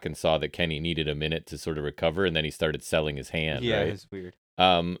looked back and saw that Kenny needed a minute to sort of recover, and then he started selling his hand, right? Yeah, it's weird.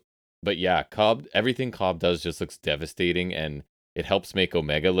 But yeah, everything Cobb does just looks devastating, and it helps make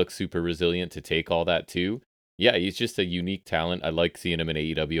Omega look super resilient to take all that too. Yeah, he's just a unique talent. I like seeing him in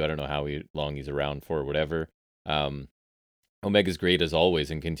AEW. I don't know how long he's around for or whatever. Omega's great as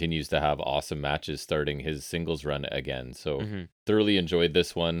always and continues to have awesome matches starting his singles run again. So thoroughly enjoyed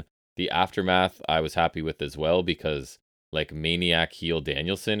this one. The Aftermath I was happy with as well because Maniac heel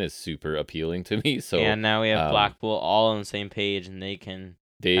Danielson is super appealing to me. So and now we have Blackpool all on the same page, and they can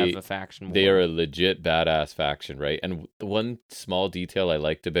have a faction war. They are a legit badass faction, right? And the one small detail I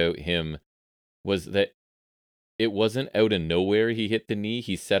liked about him was that it wasn't out of nowhere he hit the knee.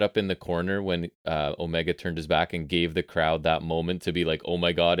 He set up in the corner when Omega turned his back and gave the crowd that moment to be like, oh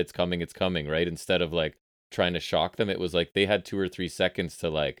my god, it's coming, right? Instead of trying to shock them, it was they had 2 or 3 seconds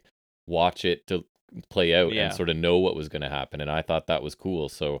to watch it to play out and sort of know what was going to happen. And I thought that was cool.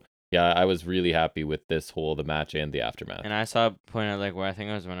 So yeah, I was really happy with the match and the Aftermath. And I saw a point out where I think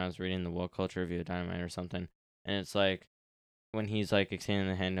it was when I was reading the World Culture Review of Dynamite or something, and it's when he's extending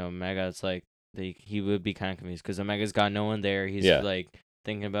the hand to Omega, it's he would be kind of confused because Omega's got no one there. He's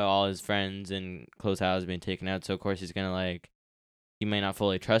thinking about all his friends and close houses being taken out. So of course he's gonna he may not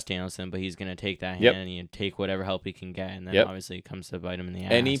fully trust Danielson, but he's gonna take that hand and take whatever help he can get, and then obviously it comes to bite him in the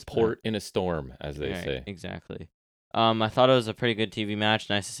ass. Any port in a storm, as they say. Exactly. I thought it was a pretty good TV match.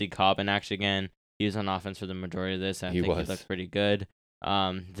 Nice to see Cobb in action again. He was on offense for the majority of this. I think he looked pretty good.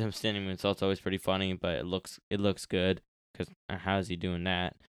 The standing moonsault's always pretty funny, but it looks good because how is he doing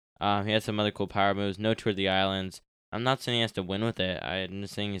that? He had some other cool power moves. No Tour of the Islands. I'm not saying he has to win with it. I'm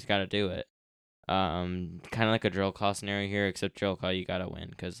just saying he's got to do it. Kind of like a drill claw scenario here, except drill claw you gotta win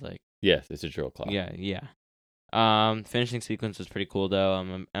because yes, it's a drill claw. Yeah. Finishing sequence was pretty cool though.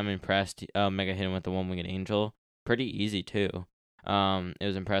 I'm impressed. Mega hit him with the 1-winged angel. Pretty easy too. It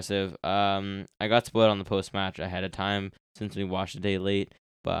was impressive. I got spoiled on the post match ahead of time since we watched a day late,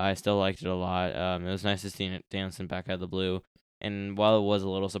 but I still liked it a lot. It was nice to see it dancing back out of the blue, and while it was a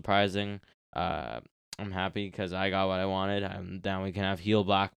little surprising, I'm happy because I got what I wanted. Now we can have heel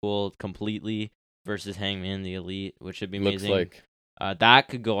Blackpool completely versus Hangman the Elite, which should be Looks amazing. like That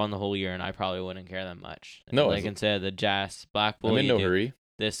could go on the whole year, and I probably wouldn't care that much. No, Like instead of the Jazz Blackpool, I'm in you no do hurry.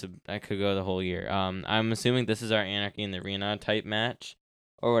 this. I could go the whole year. I'm assuming this is our Anarchy in the Arena type match,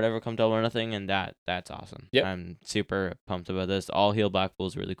 or whatever, come Double or Nothing, and that's awesome. Yep. I'm super pumped about this. All heel Blackpool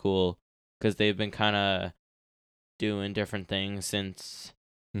is really cool because they've been kind of doing different things since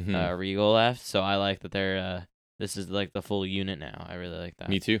Regal left. So I like that they're this is like the full unit now. I really like that.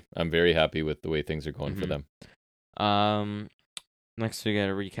 Me too. I'm very happy with the way things are going for them. Next we get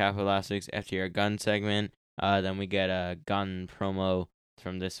a recap of last week's FTR Gun segment. Then we get a Gun promo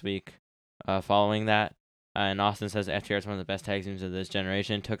from this week. Following that, and Austin says FTR is one of the best tag teams of this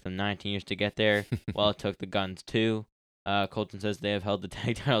generation. Took them 19 years to get there, while it took the Guns 2. Colton says they have held the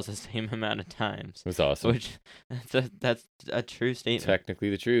tag titles the same amount of times. That's awesome. Which that's a true statement. Technically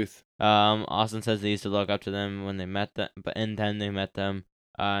the truth. Austin says they used to look up to them when they met them, and then they met them.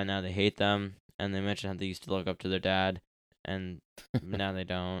 Now they hate them, and they mentioned how they used to look up to their dad, and now they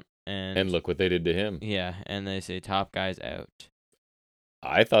don't. And look what they did to him. Yeah, and they say top guys out.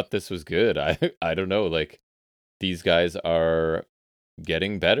 I thought this was good. I don't know, like these guys are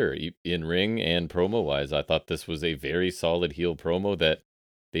getting better in ring and promo wise. I thought this was a very solid heel promo that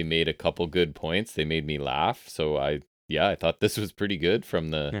they made a couple good points. They made me laugh. So I thought this was pretty good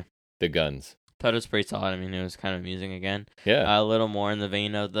from the Guns. Thought it was pretty solid. I mean, it was kind of amusing again. Yeah. A little more in the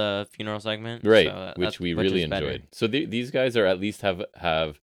vein of the funeral segment. Right, so which we really enjoyed. So these guys are at least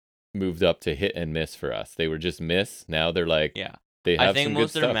have moved up to hit and miss for us. They were just miss. Now they're like, they have I think some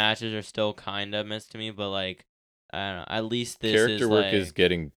most good of their stuff. matches are still kind of miss to me, but like, I don't know. At least this character is work like, is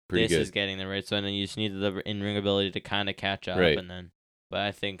getting pretty good. This is getting the right. So then you just need the in-ring ability to kind of catch up, Right. and then. But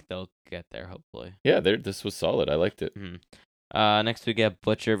I think they'll get there hopefully. Yeah, this was solid. I liked it. Next we get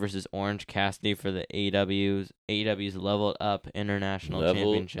Butcher versus Orange Cassidy for the AEW's Leveled Up International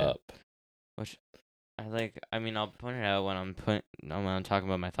Championship. Up. Which I like. I mean, I'll point it out when I'm talking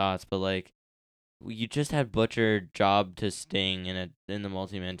about my thoughts, but like, you just had Butcher job to Sting in the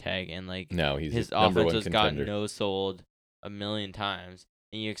multi-man tag, and like now his offense has gotten no sold a million times,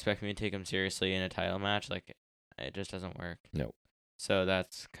 and you expect me to take him seriously in a title match? Like, it just doesn't work. No. So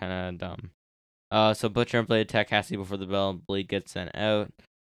that's kind of dumb. So Butcher and Blade attack Cassidy before the bell. Blade gets sent out.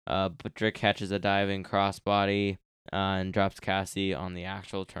 Butcher catches a diving crossbody and drops Cassidy on the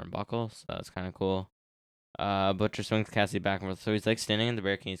actual turnbuckle. So that's kind of cool. Butcher swings Cassidy back and forth. So he's like standing in the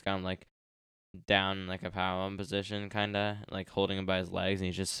barricade. He's got him like down in like a powerbomb position, kind of like holding him by his legs, and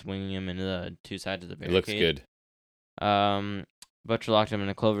he's just swinging him into the two sides of the barricade. It looks good. Butcher locked him in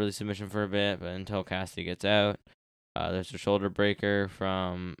a cloverleaf submission for a bit, but until Cassidy gets out. There's a shoulder breaker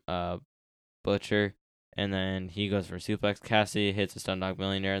from Butcher, and then he goes for a suplex. Cassidy hits a stun dog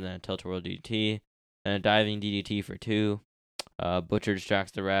millionaire, then a tilt-a-whirl DDT, then a diving DDT for 2. Butcher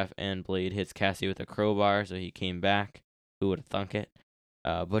distracts the ref, and Blade hits Cassidy with a crowbar, so he came back. Who would have thunk it?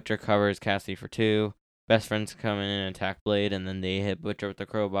 Butcher covers Cassidy for 2. Best friends come in and attack Blade, and then they hit Butcher with the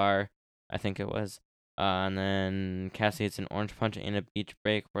crowbar, I think it was. And then Cassidy hits an orange punch and a beach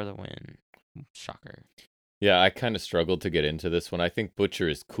break for the win. Shocker. Yeah, I kind of struggled to get into this one. I think Butcher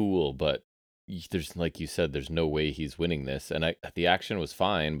is cool, but there's, like you said, there's no way he's winning this. And the action was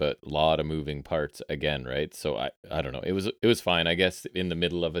fine, but a lot of moving parts again, right? So I don't know. It was fine, I guess, in the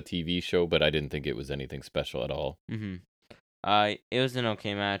middle of a TV show, but I didn't think it was anything special at all. It was an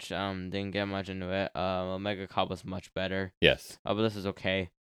okay match. Didn't get much into it. Omega Cobb was much better. Yes. But this is okay.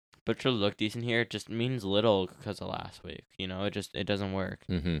 Butcher looked decent here. It just means little because of last week. You know, it doesn't work.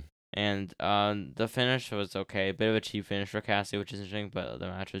 And the finish was okay. A bit of a cheap finish for Cassidy, which is interesting, but the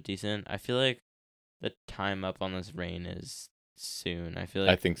match was decent. I feel like the time up on this reign is soon. I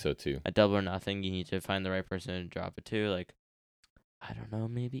think so too. A Double or Nothing, you need to find the right person to drop it to. Like, I don't know,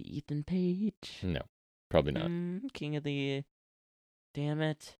 maybe Ethan Page? No, probably not. King of the... Damn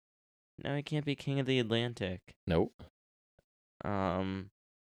it. No, he can't be King of the Atlantic. Nope.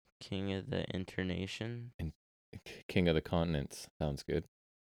 King of the Internation? King of the Continents. Sounds good.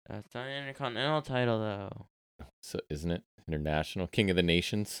 That's not an Intercontinental title, though. So isn't it International? King of the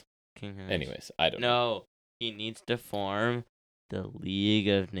Nations? Anyways, I don't know. No, he needs to form the League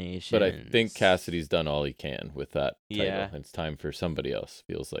of Nations. But I think Cassidy's done all he can with that title. Yeah. It's time for somebody else,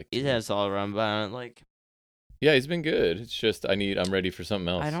 feels like. He has all run, but like, Yeah, he's been good. It's just I'm ready for something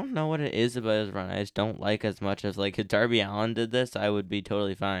else. I don't know what it is about his run. I just don't like as much as like if Darby Allin did this, I would be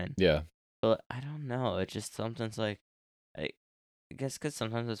totally fine. Yeah. But I don't know. It's just something's like, I guess because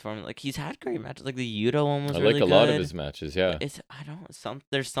sometimes his form, like he's had great matches. Like the Yuta one was I really like a good. lot of his matches, yeah. But I don't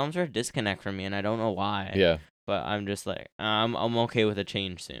there's some sort of disconnect for me, and I don't know why. Yeah. But I'm just like I'm okay with a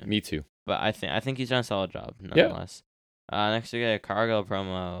change soon. Me too. But I think he's done a solid job nonetheless. Next we get a Cargill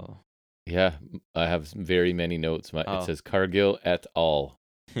promo. Yeah, I have very many notes. It says Cargill et al.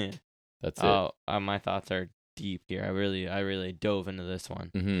 That's it. My thoughts are deep here. I really dove into this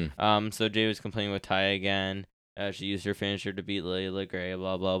one. Mm-hmm. So Jay was complaining with Taya again. She used her finisher to beat Layla Gray.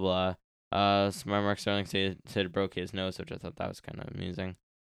 Blah blah blah. Smart Mark Sterling said it broke his nose, which I thought that was kind of amusing.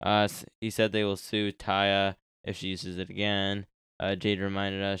 He said they will sue Taya if she uses it again. Jade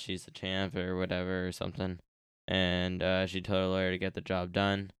reminded us she's the champ or whatever or something, and she told her lawyer to get the job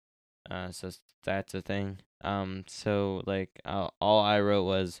done. So that's a thing. So like all I wrote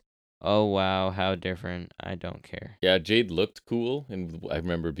was, oh wow, how different. I don't care. Yeah, Jade looked cool, and I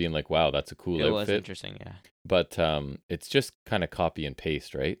remember being like, wow, that's a cool outfit. It was interesting, yeah. But it's just kind of copy and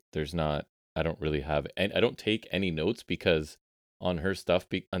paste, right? I don't really have, and I don't take any notes because on her stuff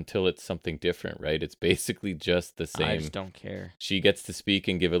until it's something different, right? It's basically just the same. I just don't care. She gets to speak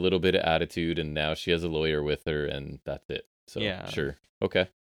and give a little bit of attitude, and now she has a lawyer with her, and that's it. So yeah, sure, okay.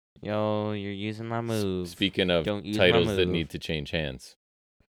 Yo, you're using my move. Speaking of titles that need to change hands.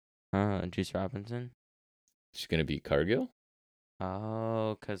 Juice Robinson? She's going to beat Cargill?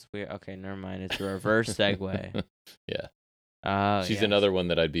 Oh, because okay, never mind. It's a reverse segue. Yeah. She's another one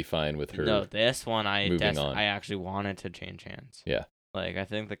that I'd be fine with her. No, this one I actually wanted to change hands. Yeah. Like, I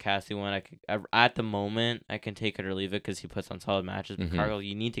think the Cassie one, at the moment, I can take it or leave it because he puts on solid matches. But Cargill,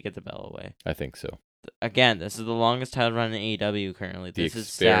 you need to get the bell away. I think so. Again, this is the longest title run in AEW currently. The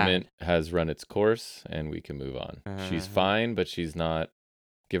experiment has run its course, and we can move on. She's fine, but she's not.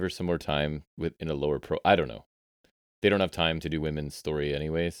 Give her some more time in a lower pro. I don't know. They don't have time to do women's story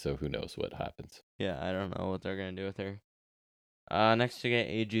anyway, so who knows what happens. Yeah, I don't know what they're going to do with her. Next, we get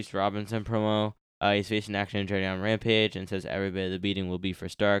a Juice Robinson promo. He's facing Action Andretti on Rampage and says every bit of the beating will be for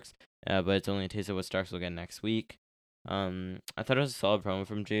Starks, but it's only a taste of what Starks will get next week. I thought it was a solid promo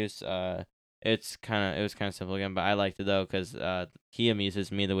from Juice. It was kind of simple again, but I liked it though because he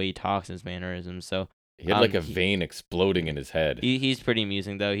amuses me the way he talks and his mannerisms. So he had like a vein exploding in his head. He's pretty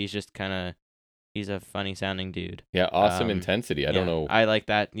amusing though. He's just he's a funny sounding dude. Yeah, awesome intensity. I don't know. I like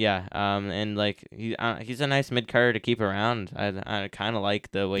that. Yeah. And like he's a nice mid carder to keep around. I kind of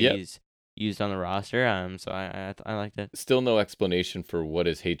like the way he's used on the roster. So I liked it. Still no explanation for what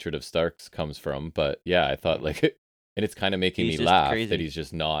his hatred of Starks comes from, but yeah, I thought like. And it's kind of making me laugh that he's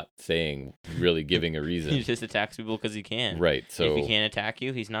just not really giving a reason. He just attacks people because he can. Right. So if he can't attack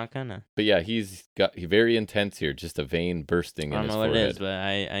you, he's not gonna. But yeah, he's very intense here. Just a vein bursting in his forehead. I don't know what it is, but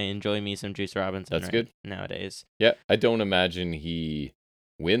I enjoy me some Juice Robinson. That's good nowadays. Yeah, I don't imagine he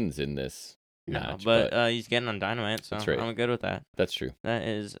wins in this match. But he's getting on Dynamite, so I'm good with that. That's true. That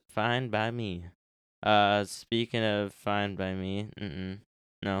is fine by me. Speaking of fine by me,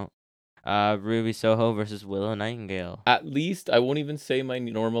 no. Ruby Soho versus Willow Nightingale. At least I won't even say my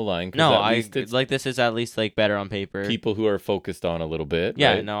normal line. This is at least like better on paper. People who are focused on a little bit.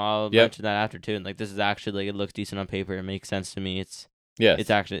 Yeah, right? No, I'll mention that after too. And like this is actually like it looks decent on paper. It makes sense to me. It's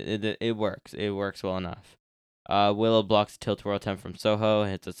actually it works. It works well enough. Willow blocks a tilt-a-whirl attempt from Soho,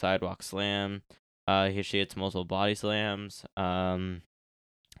 hits a sidewalk slam. Here she hits multiple body slams.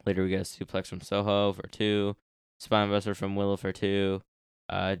 Later we get a suplex from Soho for 2. Spinebuster from Willow for 2.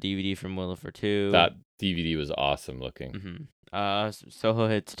 DVD from Willow for 2. That DVD was awesome looking. Soho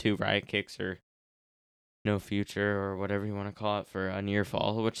hits 2 riot kicks or no future or whatever you want to call it for a near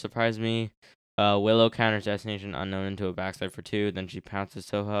fall, which surprised me. Willow counters Destination Unknown into a backside for 2. Then she pounces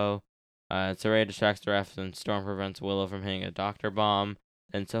Soho. Saray distracts the refs and Storm prevents Willow from hitting a doctor bomb.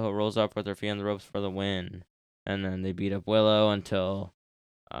 Then Soho rolls up with her feet on the ropes for the win. And then they beat up Willow until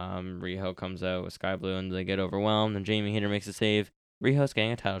Riho comes out with Sky Blue and they get overwhelmed. And Jamie Hayter makes a save. Riho's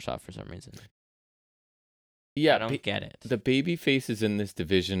getting a title shot for some reason. Yeah, I don't get it. The baby faces in this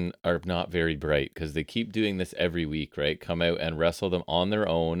division are not very bright because they keep doing this every week, right? Come out and wrestle them on their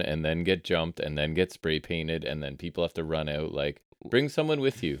own and then get jumped and then get spray painted and then people have to run out. Like, bring someone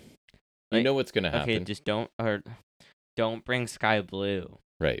with you. You know what's going to happen. Okay, just don't bring Sky Blue.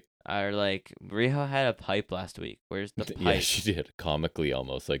 Right. Or like Riho had a pipe last week. Where's the pipe? Yeah, she did. Comically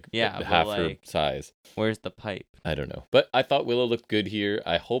almost. Like half her size. Where's the pipe? I don't know. But I thought Willow looked good here.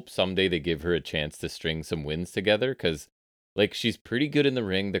 I hope someday they give her a chance to string some wins together because like she's pretty good in the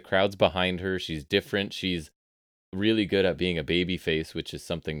ring. The crowd's behind her. She's different. She's really good at being a baby face, which is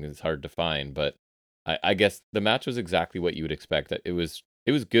something that's hard to find. But I guess the match was exactly what you would expect. It was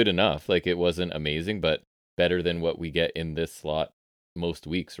good enough. Like it wasn't amazing, but better than what we get in this slot most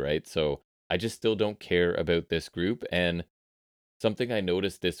weeks, right? So I just still don't care about this group. And something I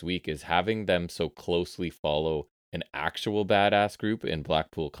noticed this week is having them so closely follow an actual badass group in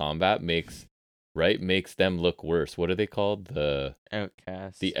Blackpool Combat makes them look worse. What are they called?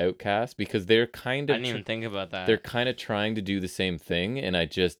 Outcast. The Outcast, because they're kind I of didn't even think about they're that. kind of trying to do the same thing, and I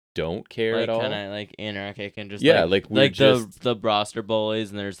just don't care at Like kind all. of like anarchic and just Yeah, like we're like just the roster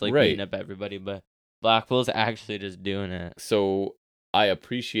bullies and they're just like beating right. up everybody, but Blackpool's actually just doing it. So I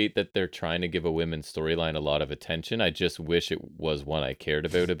appreciate that they're trying to give a women's storyline a lot of attention. I just wish it was one I cared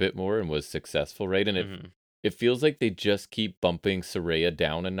about a bit more and was successful, right? And Mm-hmm. it feels like they just keep bumping Soraya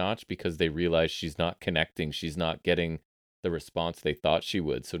down a notch because they realize she's not connecting. She's not getting the response they thought she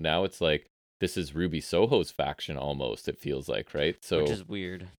would. So now it's like this is Ruby Soho's faction almost, it feels like, right? Which So is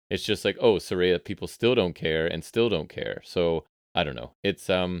weird. it's just like, oh, Soraya people still don't care and still don't care. So I don't know. It's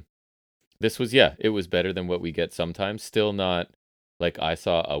this was, yeah, it was better than what we get sometimes. Still not like I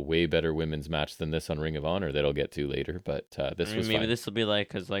saw a way better women's match than this on Ring of Honor that I'll get to later, but I this mean, was maybe fine. this will be like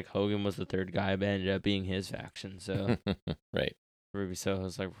because like Hogan was the third guy, but ended up being his faction. So Right. Ruby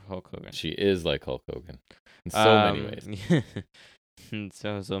Soho's like Hulk Hogan. She is like Hulk Hogan in so many ways. In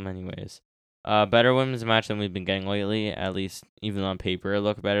so many ways. Better women's match than we've been getting lately. At least even on paper, it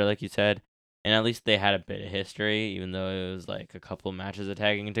looked better, like you said. And at least they had a bit of history, even though it was like a couple of matches of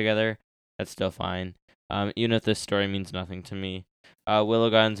tagging together. That's still fine. Even if this story means nothing to me. Willow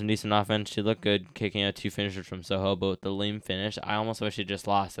got in some decent offense. She looked good, kicking out 2 finishers from Soho, but with the lame finish, I almost wish she just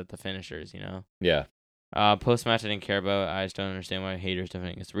lost at the finishers, you know? Yeah. Post match, I didn't care about. I just don't understand why haters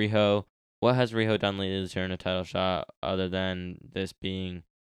defending against Riho. What has Riho done lately to earn a title shot other than this being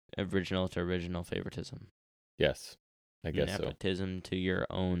original to original favoritism? Yes. I guess so. Nepotism to your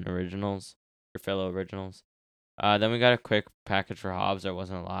own originals, your fellow originals. Then we got a quick package for Hobbs. There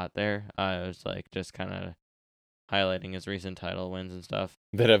wasn't a lot there. It was like just kind of highlighting his recent title wins and stuff.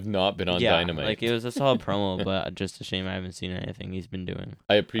 That have not been on Yeah, like it Dynamite. was a solid promo, but just a shame I haven't seen anything he's been doing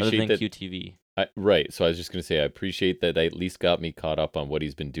I other appreciate than that. QTV. Right. So I was just going to say, I appreciate that I at least got me caught up on what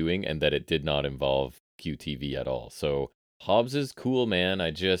he's been doing and that it did not involve QTV at all. So Hobbs is cool, man. I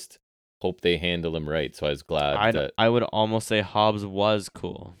just hope they handle him right. So I was glad that I would almost say Hobbs was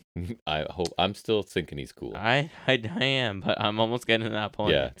cool. I'm still thinking he's cool. I am, but I'm almost getting to that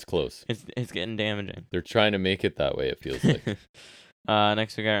point. Yeah, it's close. It's getting damaging. They're trying to make it that way, it feels like.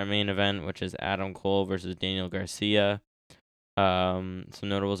 Next we got our main event, which is Adam Cole versus Daniel Garcia. Some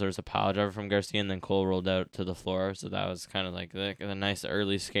notables, there was a pile driver from Garcia, and then Cole rolled out to the floor, so that was kind of like a nice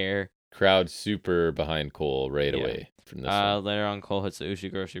early scare. Crowd super behind Cole right away from this one. Later on, Cole hits the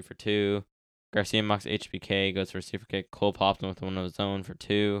Ushi for 2. Garcia mocks HBK, goes for a super kick. Cole popped him with one of his own for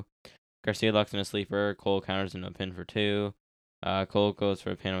 2. Garcia locks in a sleeper. Cole counters into a pin for 2. Cole goes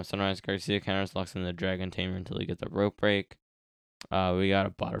for a Panama Sunrise. Garcia counters, locks in the Dragon Tamer until he gets a rope break. We got a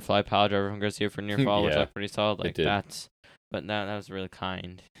butterfly pile driver from Garcia for near fall, which Yeah, looked pretty solid. Like did. but that was really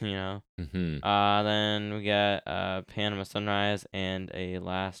kind, you know. Mm-hmm. Then we got Panama Sunrise and a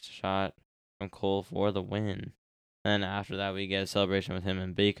last shot from Cole for the win. Then after that, we get a celebration with him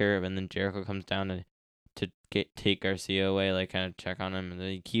and Baker, and then Jericho comes down to take Garcia away, like kind of check on him, and then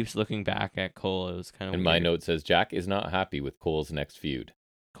he keeps looking back at Cole. It was kind of And weird. my note says Jack is not happy with Cole's next feud.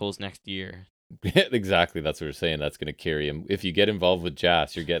 Cole's next year. Exactly, that's what we're saying. That's going to carry him. If you get involved with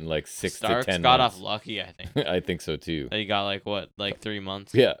Jazz, you're getting like 6 Starks to 10 got months. off lucky, I think. I think so too. He got like what, like 3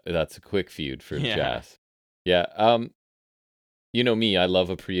 months? Yeah, that's a quick feud for Yeah. Jazz. Yeah. You know me, I love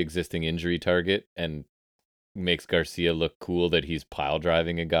a pre-existing injury target, and makes Garcia look cool that he's pile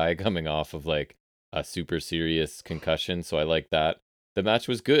driving a guy coming off of like a super serious concussion. So I like that. The match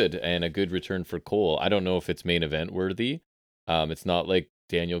was good and a good return for Cole. I don't know if it's main event worthy. It's not like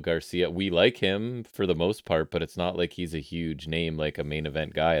Daniel Garcia. We like him for the most part, but it's not like he's a huge name like a main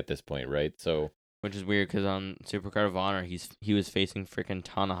event guy at this point, right? So, which is weird because on Supercard of Honor, he was facing freaking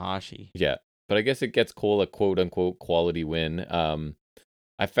Tanahashi. yeah, but I guess it gets Cole a quote unquote quality win.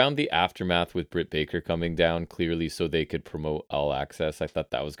 I found the aftermath with Britt Baker coming down clearly so they could promote All Access. I thought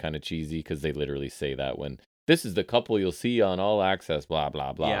that was kind of cheesy because they literally say that when this is the couple you'll see on All Access, blah,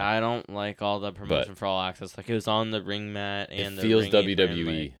 blah, blah. Yeah, I don't like all the promotion for All Access. Like, it was on the ring mat and it the feels ring apron,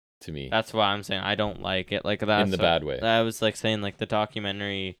 WWE like, to me. that's why I'm saying I don't like it. Like, that's in the bad way. I was, like, saying, like, the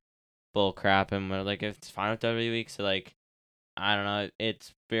documentary bull crap, and we're like, it's fine with WWE, so, like, I don't know,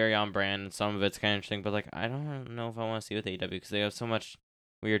 it's very on brand, and some of it's kind of interesting, but, like, I don't know if I want to see with AEW, because they have so much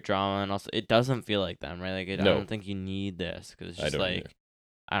weird drama, and also it doesn't feel like them, right? Like, I don't think you need this, because it's just like,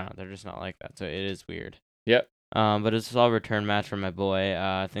 I don't know, they're just not like that, so it is weird. Yep. But it's a solid return match for my boy.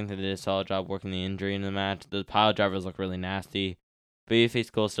 I think they did a solid job working the injury in the match. The pile drivers look really nasty.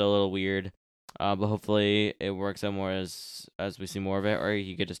 Babyface Cole's still a little weird. But hopefully it works out more as we see more of it, or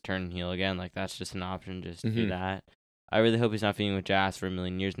he could just turn heel again. Like that's just an option. Just do that. I really hope he's not feuding with Jazz for a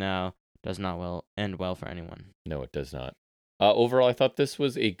million years now. Does not end well for anyone. No, it does not. Overall, I thought this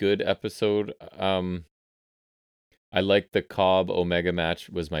was a good episode. I liked the Cobb Omega match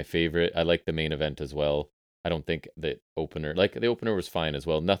was my favorite. I liked the main event as well. I don't think the opener was fine as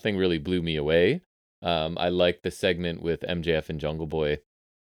well. Nothing really blew me away. I liked the segment with MJF and Jungle Boy.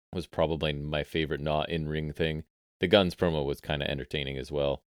 Was probably my favorite not in ring thing. The Guns promo was kind of entertaining as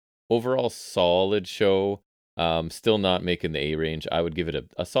well. Overall, solid show. Still not making the A range. I would give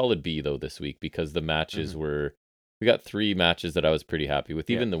it a solid B though this week because the matches were. We got 3 matches that I was pretty happy with.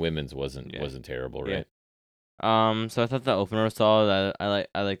 Even the women's wasn't terrible, right? So I thought the opener was solid. I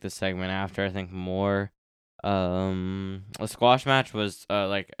like the segment after. I think more. A squash match was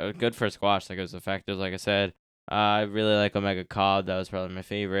good for a squash. Like it was effective. Like I said, I really like Omega Cobb. That was probably my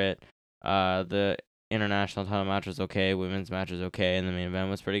favorite. The international title match was okay. Women's match was okay, and the main event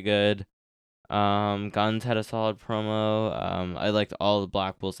was pretty good. Guns had a solid promo. I liked all the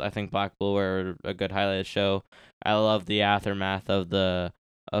Blackpools. I think Blackpool were a good highlight show. I love the aftermath of the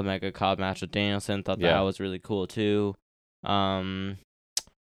Omega Cobb match with Danielson. Thought that was really cool too. And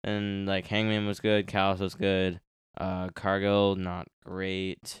like Hangman was good, Callis was good. Cargo not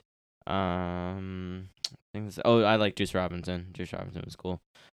great. I like Juice Robinson. Juice Robinson was cool.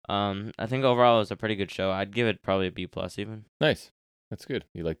 I think overall it was a pretty good show. I'd give it probably a B+ even. Nice. That's good.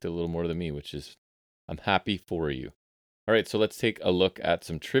 You liked it a little more than me, which is I'm happy for you. All right, so let's take a look at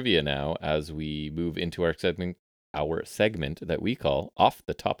some trivia now as we move into our segment that we call Off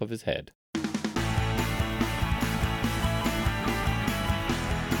the Top of His Head.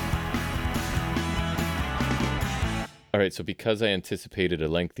 All right, so because I anticipated a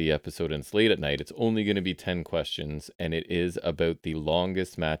lengthy episode and it's late at night, it's only going to be 10 questions, and it is about the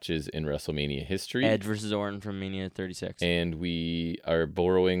longest matches in WrestleMania history. Edge versus Orton from Mania 36. And we are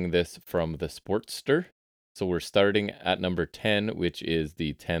borrowing this from the Sportster. So we're starting at number 10, which is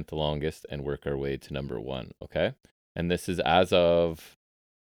the 10th longest, and work our way to number 1, okay? And this is as of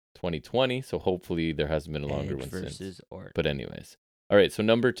 2020, so hopefully there hasn't been a longer one since. Orton. But anyways. All right, so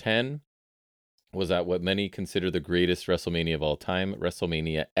number 10 was at what many consider the greatest WrestleMania of all time,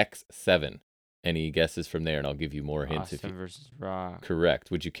 WrestleMania X7. Any guesses from there? And I'll give you more hints. Austin versus Rock.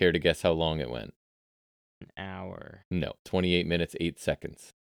 Correct. Would you care to guess how long it went? An hour. No, 28 minutes, 8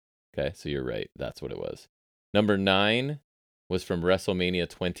 seconds. Okay, so you're right. That's what it was. Number 9 was from WrestleMania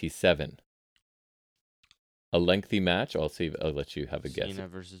 27. A lengthy match. I'll let you have a guess. Cena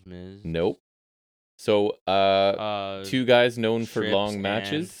versus Miz. Nope. So, 2 guys known for long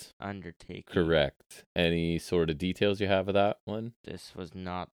matches. Undertaker. Correct. Any sort of details you have of that one? This was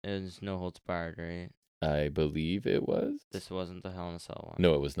not. It was no holds barred, right? I believe it was. This wasn't the Hell in a Cell one.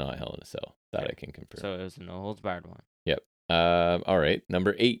 No, it was not Hell in a Cell. That I can confirm. So it was a no holds barred one. Yep. All right.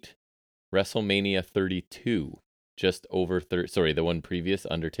 Number 8, WrestleMania 32. Just over the one previous,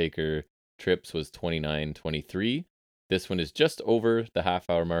 Undertaker Trips, was 29:23. This one is just over the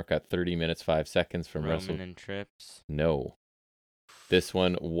half-hour mark at 30 minutes, 5 seconds from Roman and Trips. No. This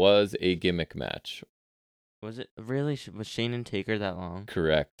one was a gimmick match. Was it really? Was Shane and Taker that long?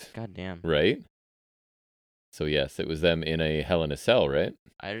 Correct. God damn. Right? So yes, it was them in a Hell in a Cell, right?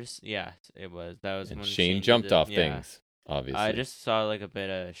 It was. That was and when Shane jumped off things, obviously. I just saw like a bit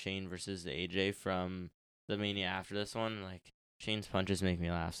of Shane versus AJ from the Mania after this one. Like Shane's punches make me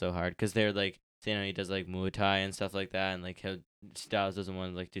laugh so hard because they're like, he does like Muay Thai and stuff like that, and like how Styles doesn't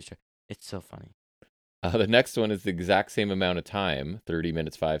want to like do. It's so funny. The next one is the exact same amount of time, 30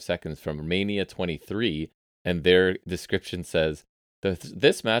 minutes, 5 seconds from Mania 23, and their description says,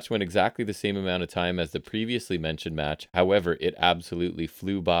 this match went exactly the same amount of time as the previously mentioned match. However, it absolutely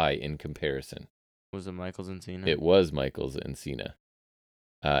flew by in comparison. Was it Michaels and Cena? It was Michaels and Cena.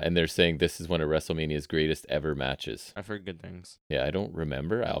 And they're saying this is one of WrestleMania's greatest ever matches. I've heard good things. Yeah, I don't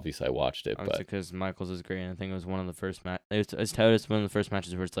remember. Obviously, I watched it, but because Michaels is great. And I think it was one of the first It's touted as one of the first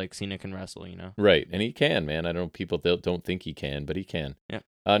matches where it's like Cena can wrestle, Right, and he can, man. I don't know, people don't think he can, but he can. Yeah.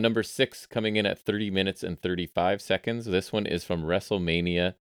 Number 6 coming in at 30 minutes and 35 seconds. This one is from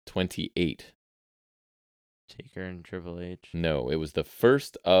WrestleMania 28. Taker and Triple H. No, it was the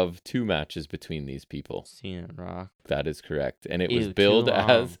first of 2 matches between these people. Cena and Rock. That is correct. And it was billed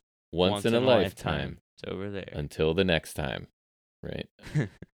as once in a lifetime. It's over there. Until the next time. Right.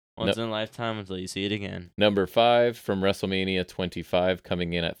 Once in a lifetime until you see it again. Number 5 from WrestleMania 25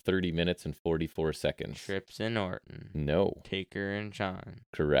 coming in at 30 minutes and 44 seconds. Trips and Orton. No. Taker and Shawn.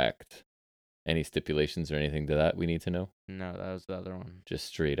 Correct. Any stipulations or anything to that we need to know? No, that was the other one. Just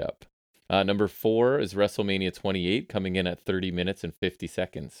straight up. Number 4 is WrestleMania 28, coming in at 30 minutes and 50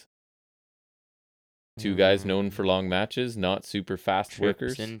 seconds. Two guys known for long matches, not super fast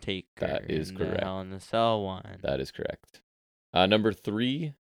workers. And Taker. That is correct. Hell in the Cell one. That is correct. Number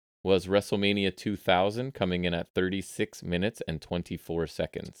 3 was WrestleMania 2000, coming in at 36 minutes and 24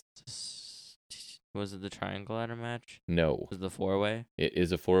 seconds. Was it the triangle ladder match? No. Was it the 4-way? It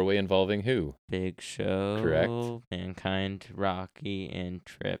is a 4-way involving who? Big Show. Correct. Mankind, Rocky, and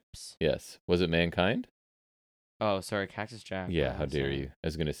Trips. Yes. Was it Mankind? Oh, sorry, Cactus Jack. Yeah, how dare you. I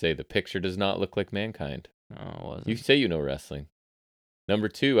was going to say, the picture does not look like Mankind. No, it wasn't. You say you know wrestling. Number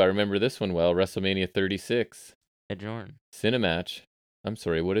 2, I remember this one well, WrestleMania 36. Edge Norton. Cinematch. I'm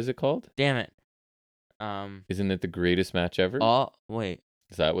sorry, what is it called? Damn it. Isn't it the greatest match ever? Oh, wait.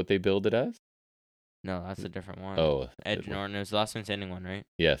 Is that what they billed it as? No, that's a different one. Oh. Edge Norton. It was the last man standing one, right?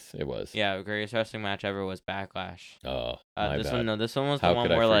 Yes, it was. Yeah, the greatest wrestling match ever was Backlash. Oh, this bad. one, no, this one was the one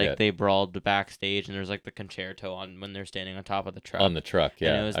where like they brawled backstage and there's like the concerto on when they're standing on top of the truck. On the truck,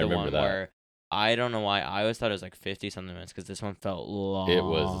 yeah. And it was the one where I don't know why I always thought it was like 50 something minutes because this one felt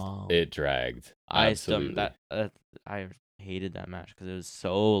long. It dragged. Absolutely. I hated that match because it was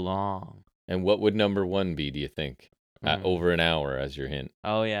so long. And what would number 1 be? Do you think? At over an hour as your hint.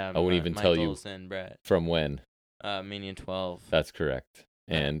 Oh yeah. I wouldn't even tell you and Brett. From when. Mania 12. That's correct.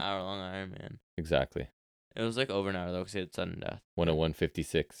 And hour-long Iron Man. Exactly. It was like over an hour though, because he had sudden death.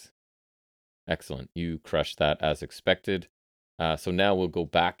 101.56. Excellent. You crushed that as expected. So now we'll go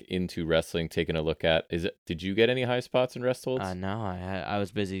back into wrestling, taking a look at. Did you get any high spots in Rest Holds? No, I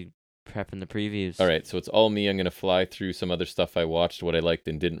was busy prepping the previews. All right, so it's all me. I'm going to fly through some other stuff I watched, what I liked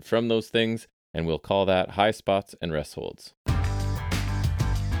and didn't from those things, and we'll call that high spots and rest holds.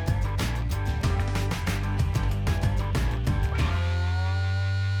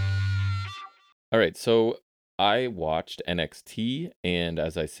 All right, so I watched NXT, and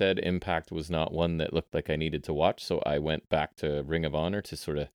as I said, Impact was not one that looked like I needed to watch, so I went back to Ring of Honor to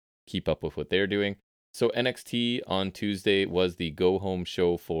sort of keep up with what they're doing. So NXT on Tuesday was the go-home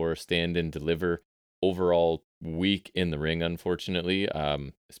show for Stand and Deliver. Overall week in the ring, unfortunately,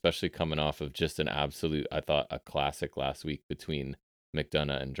 especially coming off of just an absolute, I thought, a classic last week between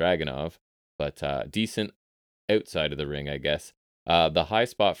McDonough and Dragunov, but decent outside of the ring, I guess. The high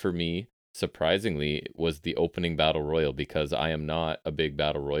spot for me, surprisingly, was the opening Battle Royal, because I am not a big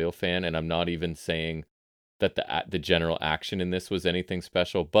Battle Royal fan, and I'm not even saying that the general action in this was anything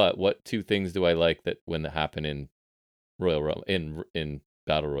special. But what 2 things do I like that when that happen in in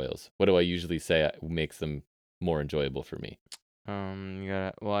Battle Royals? What do I usually say makes them more enjoyable for me? I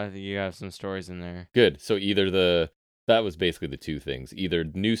think you have some stories in there. Good. So that was basically the 2 things: either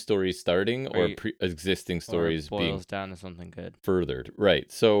new stories starting or existing stories boils down to something good. Furthered.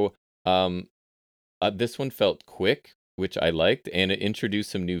 Right. So this one felt quick, which I liked, and it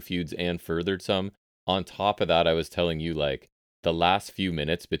introduced some new feuds and furthered some. On top of that, I was telling you, like, the last few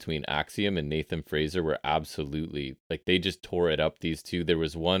minutes between Axiom and Nathan Fraser were absolutely, like, they just tore it up, these two. There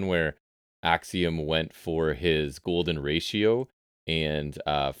was one where Axiom went for his golden ratio, and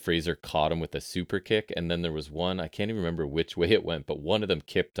Fraser caught him with a super kick. And then there was one, I can't even remember which way it went, but one of them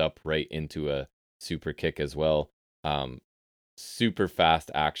kipped up right into a super kick as well. Super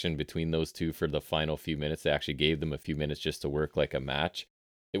fast action between those two for the final few minutes. They actually gave them a few minutes just to work like a match.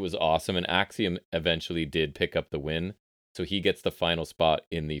 It was awesome, and Axiom eventually did pick up the win, so he gets the final spot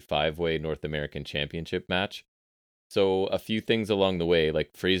in the 5-way North American Championship match. So a few things along the way,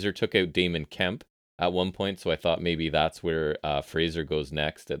 like Fraser took out Damon Kemp at one point, so I thought maybe that's where Fraser goes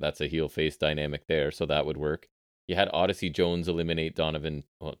next. That's a heel-face dynamic there, so that would work. You had Odyssey Jones eliminate Donovan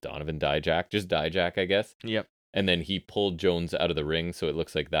Dijak, just Dijak, I guess. Yep. And then he pulled Jones out of the ring, so it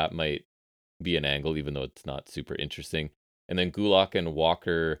looks like that might be an angle, even though it's not super interesting. And then Gulak and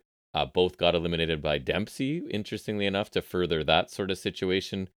Walker both got eliminated by Dempsey, interestingly enough, to further that sort of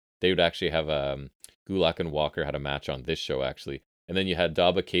situation. They would actually have Gulak and Walker had a match on this show, actually. And then you had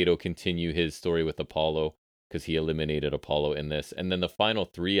Daba Kato continue his story with Apollo, because he eliminated Apollo in this. And then the final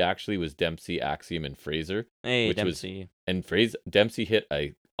 3 actually was Dempsey, Axiom, and Fraser. Hey, Dempsey. Dempsey hit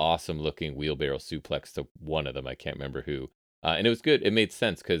a awesome looking wheelbarrow suplex to one of them. I can't remember who. And it was good. It made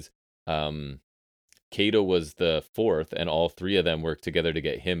sense because Kato was the 4th, and all 3 of them worked together to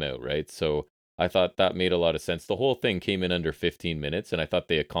get him out, right? So I thought that made a lot of sense. The whole thing came in under 15 minutes, and I thought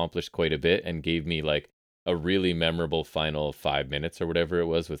they accomplished quite a bit and gave me like a really memorable final 5 minutes or whatever it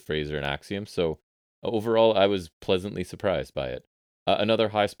was with Fraser and Axiom. So overall, I was pleasantly surprised by it. Another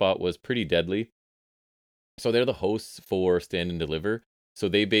high spot was Pretty Deadly. So they're the hosts for Stand and Deliver. So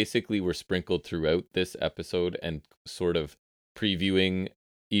they basically were sprinkled throughout this episode and sort of previewing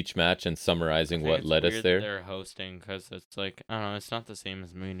each match and summarizing what led us weird there. they're hosting because it's like, I don't know, it's not the same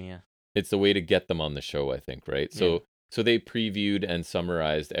as Mania. It's the way to get them on the show, I think, right? Yeah. So they previewed and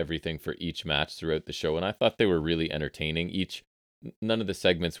summarized everything for each match throughout the show, and I thought they were really entertaining. None of the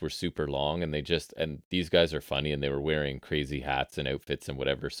segments were super long, and these guys are funny, and they were wearing crazy hats and outfits and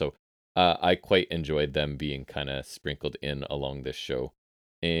whatever. So I quite enjoyed them being kind of sprinkled in along this show.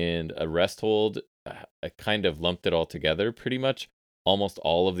 And a rest hold, I kind of lumped it all together. Pretty much almost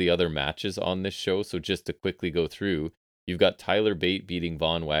all of the other matches on this show. So just to quickly go through, you've got Tyler Bate beating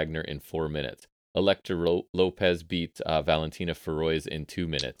Von Wagner in 4 minutes. Lopez beat Valentina Feroz in 2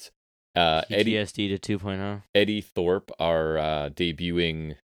 minutes. PTSD to 2.0. Eddie Thorpe, our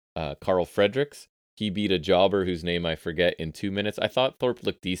debuting Carl Fredericks. He beat a jobber whose name I forget in 2 minutes. I thought Thorpe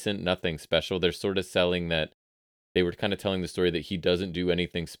looked decent, nothing special. They're sort of selling that. They were kind of telling the story that he doesn't do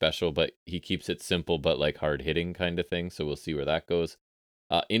anything special, but he keeps it simple but like hard hitting kind of thing. So we'll see where that goes.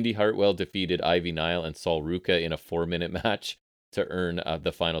 Indy Hartwell defeated Ivy Nile and Sol Ruka in a 4-minute match to earn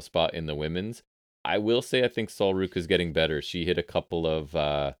the final spot in the women's. I will say I think Sol Ruka's getting better. She hit a couple of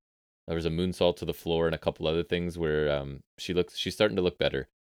there was a moonsault to the floor and a couple other things where she's starting to look better.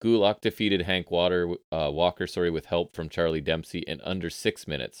 Gulak defeated Hank Walker, with help from Charlie Dempsey in under 6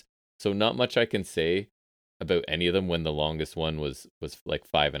 minutes. So not much I can say about any of them when the longest one was like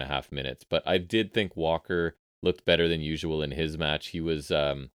 5.5 minutes. But I did think Walker looked better than usual in his match. He was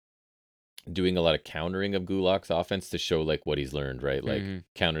doing a lot of countering of Gulak's offense to show like what he's learned, right? Like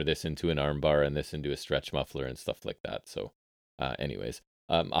counter this into an armbar and this into a stretch muffler and stuff like that. So anyways,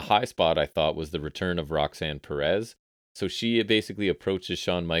 a high spot I thought was the return of Roxanne Perez. So she basically approaches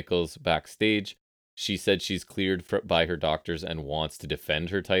Shawn Michaels backstage. She said she's cleared by her doctors and wants to defend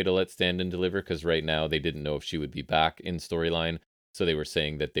her title at Stand and Deliver because right now they didn't know if she would be back in storyline. So they were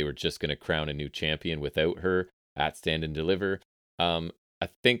saying that they were just going to crown a new champion without her at Stand and Deliver. I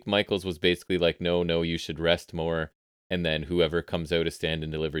think Michaels was basically like, no, you should rest more. And then whoever comes out of Stand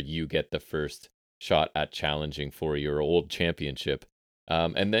and Deliver, you get the first shot at challenging for your old championship.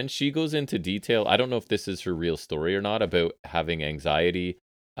 And then she goes into detail. I don't know if this is her real story or not about having anxiety.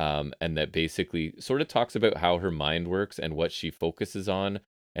 And that basically sort of talks about how her mind works and what she focuses on,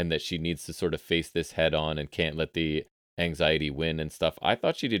 and that she needs to sort of face this head on and can't let the anxiety win and stuff. I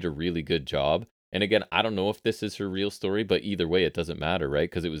thought she did a really good job. And again, I don't know if this is her real story, but either way, it doesn't matter, right?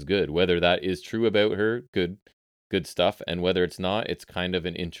 Because it was good. Whether that is true about her, good stuff. And whether it's not, it's kind of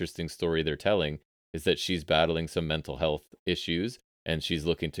an interesting story they're telling, is that she's battling some mental health issues and she's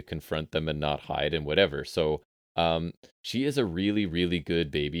looking to confront them and not hide and whatever. So she is a really, really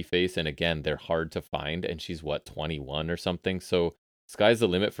good baby face. And again, they're hard to find. And she's 21 or something. So sky's the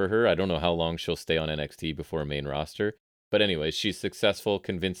limit for her. I don't know how long she'll stay on NXT before main roster. But anyways, she's successful,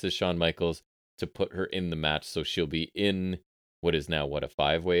 convinces Shawn Michaels to put her in the match. So she'll be in what is now, a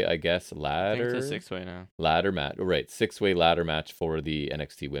 5-way, I guess, ladder? I think it's a 6-way now. Ladder match. Oh, right, 6-way ladder match for the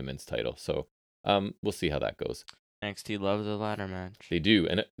NXT women's title. So we'll see how that goes. NXT loves a ladder match. They do.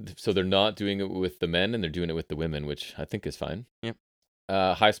 And so they're not doing it with the men and they're doing it with the women, which I think is fine. Yep.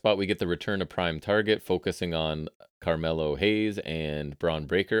 High spot, we get the return of Prime Target, focusing on Carmelo Hayes and Braun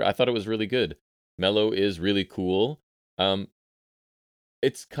Breaker. I thought it was really good. Mello is really cool.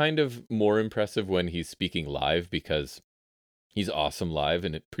 It's kind of more impressive when he's speaking live because he's awesome live,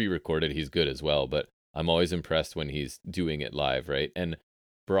 and pre-recorded he's good as well, but I'm always impressed when he's doing it live, right? And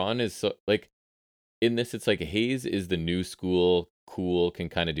Braun is so, like, in this, it's like Hayes is the new school, cool, can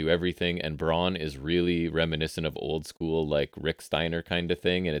kind of do everything, and Braun is really reminiscent of old school, like Rick Steiner kind of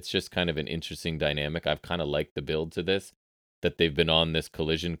thing, and it's just kind of an interesting dynamic. I've kind of liked the build to this, that they've been on this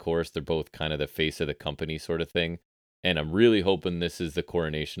collision course. They're both kind of the face of the company sort of thing, and I'm really hoping this is the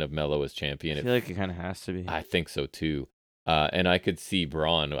coronation of Mello as champion. I feel like it kind of has to be. I think so too. And I could see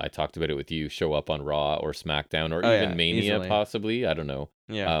Braun, I talked about it with you, show up on Raw or SmackDown or even Mania, easily. Possibly. I don't know.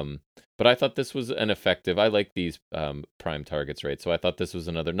 Yeah. But I thought this was an effective. I like these Prime Targets, right? So I thought this was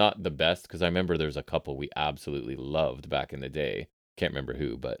another, not the best, because I remember there's a couple we absolutely loved back in the day. Can't remember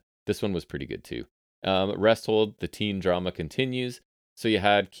who, but this one was pretty good too. Rest hold, the teen drama continues. So you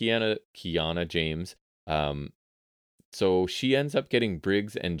had Kiana James. So she ends up getting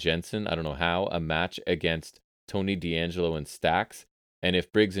Briggs and Jensen, I don't know how, a match against Tony D'Angelo and Stax. And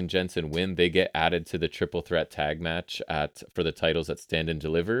if Briggs and Jensen win, they get added to the triple threat tag match for the titles at Stand and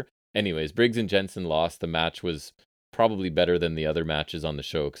Deliver. Anyways, Briggs and Jensen lost. The match was probably better than the other matches on the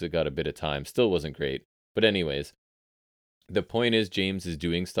show because it got a bit of time. Still wasn't great. But anyways, the point is James is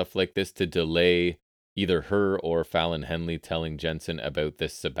doing stuff like this to delay either her or Fallon Henley telling Jensen about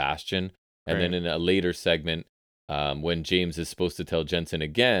this Sebastian. And then in a later segment, when James is supposed to tell Jensen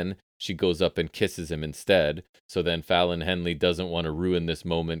again, she goes up and kisses him instead. So then Fallon Henley doesn't want to ruin this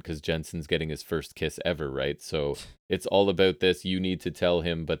moment because Jensen's getting his first kiss ever, right? So it's all about this. You need to tell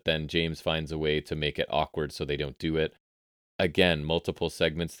him, but then James finds a way to make it awkward so they don't do it. Again, multiple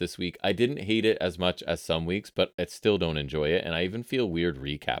segments this week. I didn't hate it as much as some weeks, but I still don't enjoy it. And I even feel weird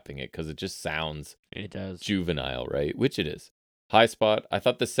recapping it because it just sounds juvenile, right? Which it is. High spot. I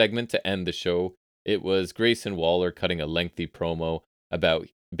thought the segment to end the show, it was Grayson Waller cutting a lengthy promo about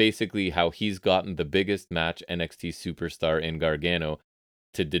basically how he's gotten the biggest match NXT superstar in Gargano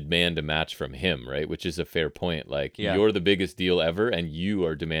to demand a match from him, right? Which is a fair point. Like, you're the biggest deal ever, and you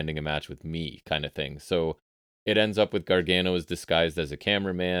are demanding a match with me, kind of thing. So it ends up with Gargano is disguised as a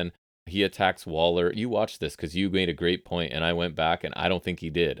cameraman. He attacks Waller. You watched this because you made a great point, and I went back, and I don't think he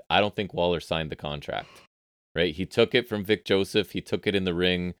did. I don't think Waller signed the contract, right? He took it from Vic Joseph. He took it in the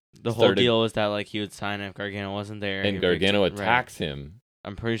ring. The whole deal was that like he would sign if Gargano wasn't there. And Gargano attacks him.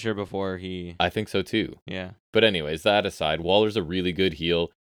 I'm pretty sure before he... I think so too. Yeah. But anyways, that aside, Waller's a really good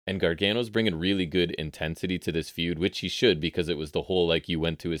heel. And Gargano's bringing really good intensity to this feud, which he should because it was the whole, like, you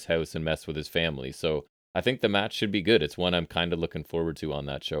went to his house and messed with his family. So I think the match should be good. It's one I'm kind of looking forward to on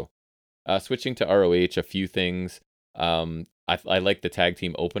that show. Switching to ROH, a few things. I like the tag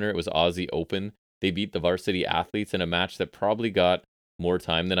team opener. It was Aussie Open. They beat the Varsity Athletes in a match that probably got more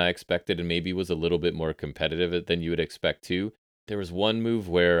time than I expected and maybe was a little bit more competitive than you would expect too. There was one move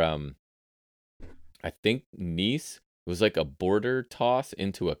where I think Nice, it was like a border toss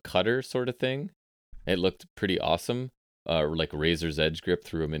into a cutter sort of thing. It looked pretty awesome. Like Razor's Edge grip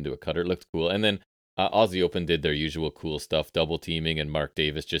threw him into a cutter. It looked cool. And then Aussie Open did their usual cool stuff, double teaming and Mark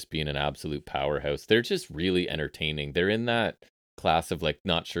Davis just being an absolute powerhouse. They're just really entertaining. They're in that class of like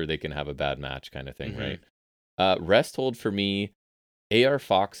not sure they can have a bad match kind of thing, right? Rest hold for me, AR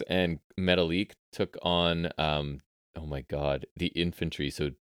Fox and Metalik took on oh my god, the infantry.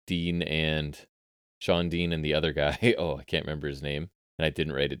 So Dean and Sean Dean and the other guy. Oh, I can't remember his name, and I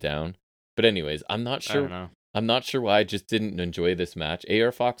didn't write it down. But anyways, I'm not sure. I don't know. I'm not sure why I just didn't enjoy this match.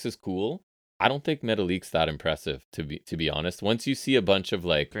 AR Fox is cool. I don't think Metalik's that impressive to be honest. Once you see a bunch of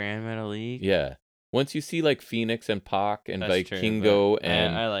like Grand Metalik, yeah. Once you see like Phoenix and Pac and Vikingo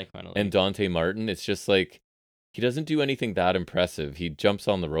and I like Metalik. And Dante Martin, it's just like he doesn't do anything that impressive. He jumps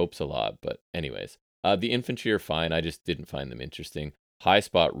on the ropes a lot, but anyways, the infantry are fine. I just didn't find them interesting. High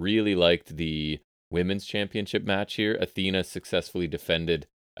spot really liked the women's championship match here. Athena successfully defended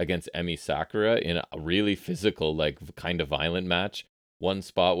against Emi Sakura in a really physical, like kind of violent match. One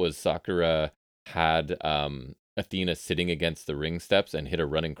spot was Sakura had Athena sitting against the ring steps and hit a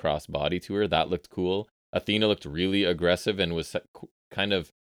running cross body to her. That looked cool. Athena looked really aggressive and was kind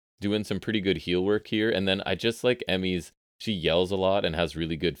of doing some pretty good heel work here. And then I just like Emi's, she yells a lot and has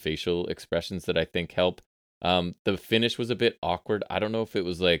really good facial expressions that I think help. The finish was a bit awkward. I don't know if it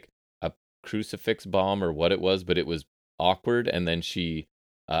was like a crucifix bomb or what it was, but it was awkward. And then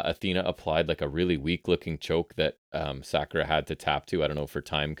Athena applied like a really weak looking choke that Sakura had to tap to. I don't know, for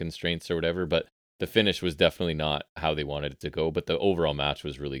time constraints or whatever, but the finish was definitely not how they wanted it to go, but the overall match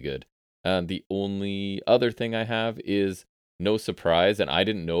was really good. The only other thing I have is no surprise, and I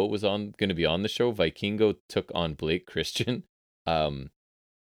didn't know it was going to be on the show. Vikingo took on Blake Christian.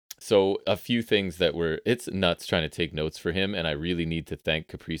 So a few things that it's nuts trying to take notes for him, and I really need to thank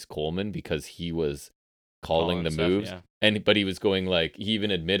Caprice Coleman because he was calling the moves, but he was going like, he even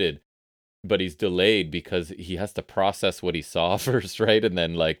admitted, but he's delayed because he has to process what he saw first, right? And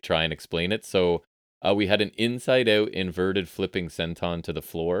then like try and explain it. So we had an inside out inverted flipping senton to the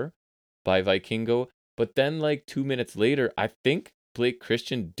floor by Vikingo. But then like 2 minutes later, I think Blake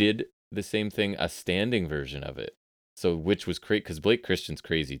Christian did the same thing, a standing version of it. So which was great because Blake Christian's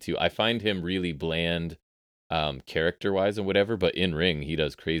crazy too. I find him really bland character-wise and whatever, but in ring, he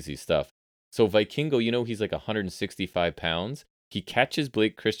does crazy stuff. So Vikingo, he's like 165 pounds. He catches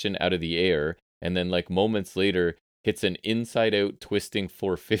Blake Christian out of the air and then like moments later hits an inside out twisting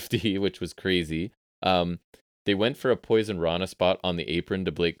 450, which was crazy. They went for a Poison Rana spot on the apron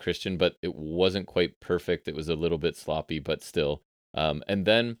to Blake Christian, but it wasn't quite perfect. It was a little bit sloppy, but still. And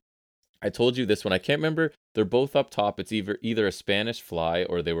then I told you this one. I can't remember. They're both up top. It's either a Spanish fly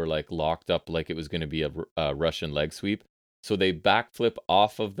or they were like locked up like it was going to be a Russian leg sweep. So they backflip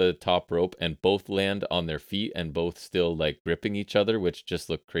off of the top rope and both land on their feet and both still like gripping each other, which just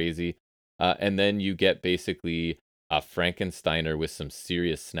looked crazy. And then you get basically a Frankensteiner with some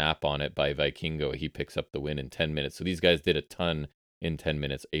serious snap on it by Vikingo. He picks up the win in 10 minutes. So these guys did a ton in 10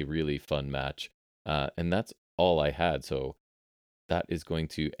 minutes. A really fun match. And that's all I had. So that is going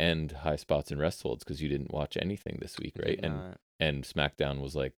to end High Spots and Rest Holds because you didn't watch anything this week, right? And SmackDown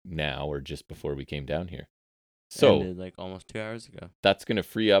was like now or just before we came down here. So ended like almost 2 hours ago. That's going to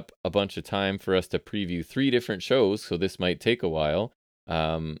free up a bunch of time for us to preview 3 different shows, so this might take a while.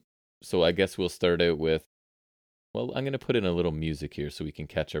 So I guess we'll start out with, well, I'm going to put in a little music here so we can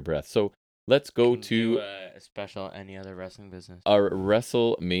catch our breath. So let's go to a special any other wrestling business. Our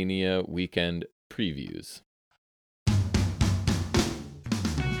WrestleMania weekend previews.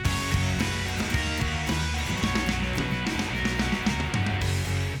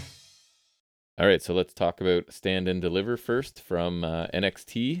 All right, so let's talk about Stand and Deliver first from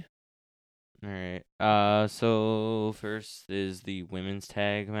NXT. All right. So first is the women's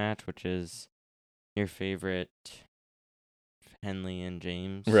tag match, which is your favorite Henley and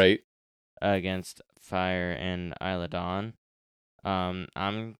James. Right. Against Fire and Isla Dawn.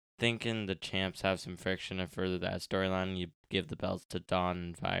 I'm thinking the champs have some friction to further that storyline. You give the belts to Dawn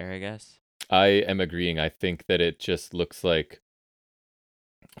and Fire, I guess. I am agreeing. I think that it just looks like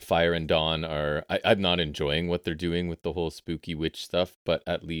Fire and Dawn are... I'm not enjoying what they're doing with the whole spooky witch stuff, but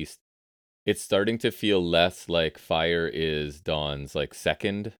at least it's starting to feel less like Fire is Dawn's like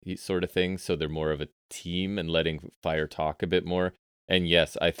second sort of thing. So they're more of a team and letting Fire talk a bit more. And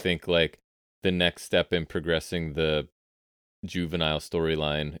yes, I think like the next step in progressing the juvenile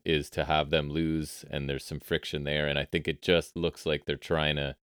storyline is to have them lose, and there's some friction there. And I think it just looks like they're trying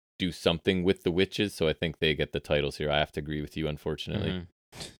to do something with the witches. So I think they get the titles here. I have to agree with you, unfortunately. Mm-hmm.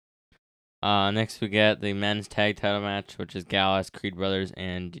 Next we get the men's tag title match, which is Gallus, Creed Brothers,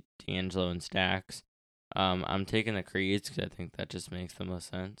 and D'Angelo and Stax. I'm taking the Creeds because I think that just makes the most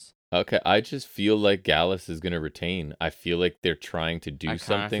sense. Okay, I just feel like Gallus is going to retain. I feel like they're trying to do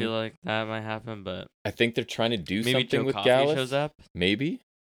something. I feel like that might happen, but I think they're trying to do maybe something Joe with Coffey Gallus. shows up. Maybe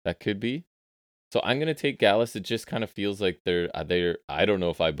that could be. So I'm going to take Gallus. It just kind of feels like they're. I don't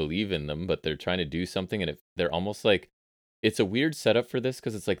know if I believe in them, but they're trying to do something, and they're almost like. It's a weird setup for this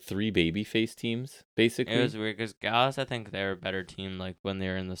because it's like 3 babyface teams, basically. It was weird because Gallus, I think they're a better team like when they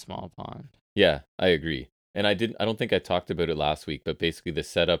were in the small pond. Yeah, I agree. And I don't think I talked about it last week, but basically the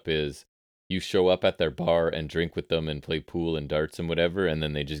setup is you show up at their bar and drink with them and play pool and darts and whatever, and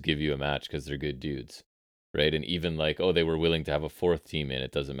then they just give you a match because they're good dudes, right? And even like, oh, they were willing to have a 4th team in,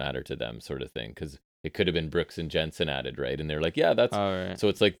 it doesn't matter to them, sort of thing, because it could have been Brooks and Jensen added, right? And they're like, yeah, that's all right. So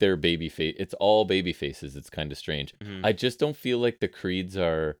it's like their baby face. It's all baby faces. It's kind of strange. Mm-hmm. I just don't feel like the Creeds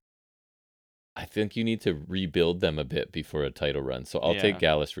are. I think you need to rebuild them a bit before a title run. So I'll take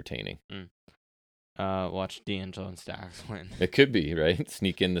Gallus retaining. Watch D'Angelo and Stax win. It could be, right?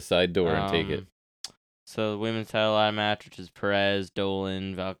 Sneak in the side door and take it. So the women's title ladder match, which is Perez,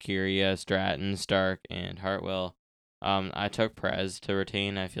 Dolan, Valkyria, Stratton, Stark, and Hartwell. I took Perez to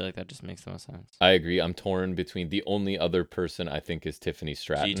retain. I feel like that just makes the most sense. I agree. I'm torn between the only other person I think is Tiffany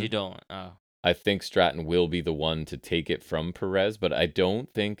Stratton. GT Dolan. Oh. I think Stratton will be the one to take it from Perez, but I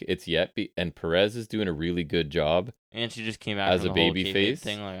don't think it's yet. And Perez is doing a really good job. And she just came back as from a the baby whole face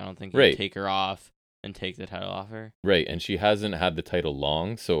thing. Like I don't think you can take her off and take the title off her. Right, and she hasn't had the title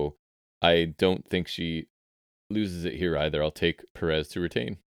long, so I don't think she loses it here either. I'll take Perez to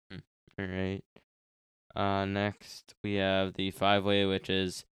retain. All right. Next we have the 5-way, which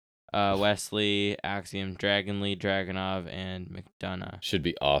is Wesley, Axiom, Dragon Lee, Dragunov, and McDonough. Should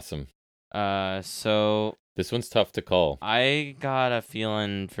be awesome. So this one's tough to call. I got a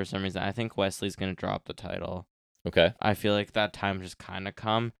feeling for some reason I think Wesley's gonna drop the title. Okay. I feel like that time just kind of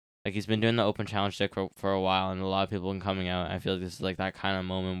come. Like he's been doing the open challenge stick for a while, and a lot of people have been coming out. I feel like this is like that kind of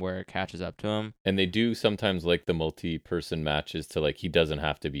moment where it catches up to him. And they do sometimes like the multi-person matches to like he doesn't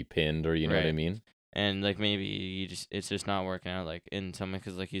have to be pinned, or you know what I mean. And like maybe it's just not working out like in some way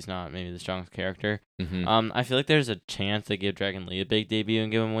because like he's not maybe the strongest character. Mm-hmm. I feel like there's a chance they give Dragon Lee a big debut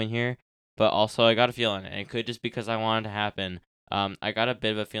and give him a win here. But also, I got a feeling, and it could just because I wanted to happen. I got a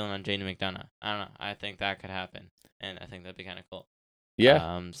bit of a feeling on JD McDonough. I don't know. I think that could happen, and I think that'd be kind of cool.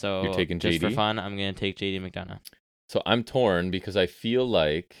 Yeah. So you're taking just JD? for fun, I'm gonna take JD McDonough. So I'm torn because I feel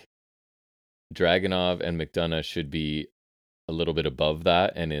like Dragunov and McDonough should be a little bit above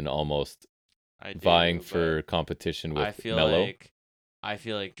that and in almost vying for competition with Mello. I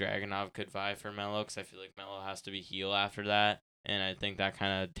feel like Dragunov could vie for Mello because I feel like Mello has to be heel after that. And I think that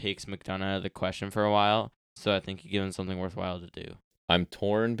kind of takes McDonough out of the question for a while. So I think you give him something worthwhile to do. I'm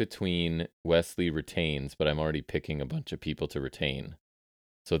torn between Wesley retains, but I'm already picking a bunch of people to retain.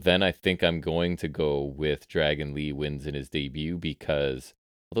 So then I think I'm going to go with Dragon Lee wins in his debut because,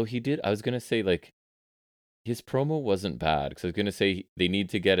 although I was going to say like, his promo wasn't bad. Because I was going to say they need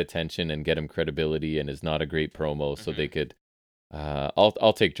to get attention and get him credibility and is not a great promo. So they could,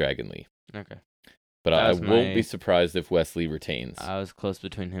 I'll take Dragon Lee. Okay. But I won't be surprised if Wesley retains. I was close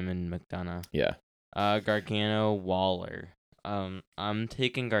between him and McDonough. Yeah. Gargano, Waller. I'm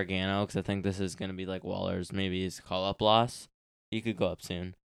taking Gargano because I think this is gonna be like Waller's maybe his call up loss. He could go up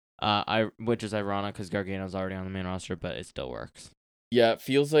soon. Which is ironic because Gargano's already on the main roster, but it still works. Yeah, it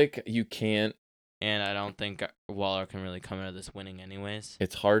feels like you can't. And I don't think Waller can really come out of this winning anyways.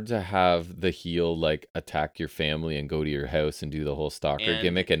 It's hard to have the heel like attack your family and go to your house and do the whole stalker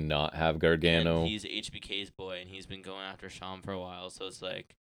gimmick and not have Gargano. And he's HBK's boy, and he's been going after Shawn for a while, so it's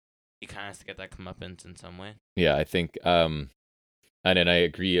like he kind of has to get that comeuppance in some way. Yeah, I think. And then I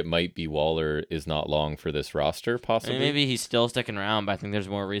agree. It might be Waller is not long for this roster, possibly. I mean, maybe he's still sticking around, but I think there's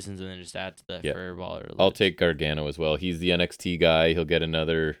more reasons than just add to that for Waller. I'll take Gargano as well. He's the NXT guy. He'll get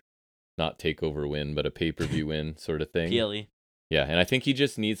another, not takeover win, but a pay-per-view win sort of thing. PLE. Yeah, and I think he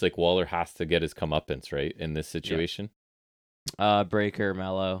just needs, like, Waller has to get his comeuppance, right, in this situation. Breaker,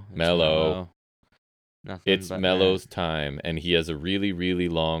 Mello. It's Mello's time, and he has a really, really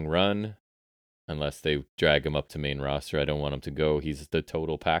long run. Unless they drag him up to main roster, I don't want him to go. He's the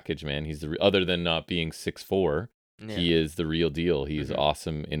total package, man. He's other than not being 6'4", he is the real deal. He's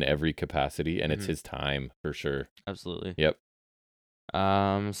awesome in every capacity, and it's his time for sure. Absolutely. Yep.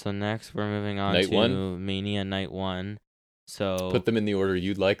 So next we're moving on to Mania Night 1. So put them in the order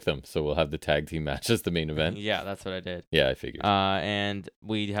you'd like them. So we'll have the tag team match as the main event. Yeah, that's what I did. Yeah, I figured. And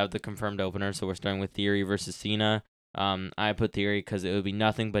we have the confirmed opener. So we're starting with Theory versus Cena. I put Theory because it would be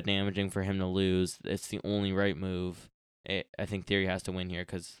nothing but damaging for him to lose. It's the only right move. I think Theory has to win here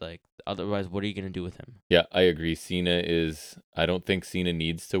because, like, otherwise, what are you going to do with him? Yeah, I agree. I don't think Cena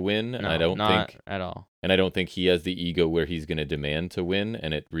needs to win. No, I don't not at all. And I don't think he has the ego where he's going to demand to win,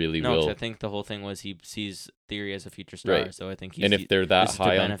 and it really will. No, I think the whole thing was he sees Theory as a future star, right. So I think and if they're that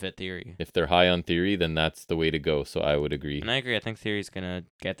high to benefit Theory. If they're high on Theory, then that's the way to go. So I would agree. And I agree. I think Theory's going to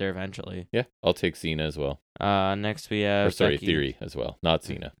get there eventually. Yeah, I'll take Cena as well. Next we have Becky. Theory as well, not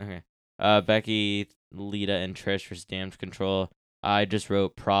Cena. Okay. Becky, Lita, and Trish versus Damage Control. I just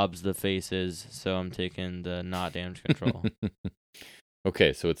wrote probs the faces, so I'm taking the not Damage Control.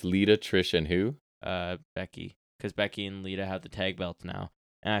 Okay, so it's Lita, Trish, and who? Becky. Because Becky and Lita have the tag belts now.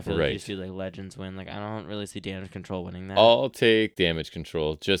 And I feel like you see like Legends win. Like, I don't really see Damage Control winning that. I'll take Damage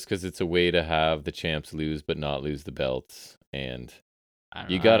Control just because it's a way to have the champs lose but not lose the belts. And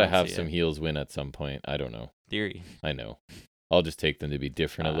you got to have some heels win at some point. I don't know. Theory. I know. I'll just take them to be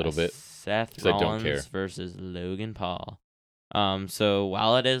different a little bit. Seth Rollins versus Logan Paul. So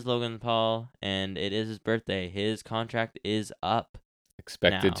while it is Logan Paul and it is his birthday, his contract is up.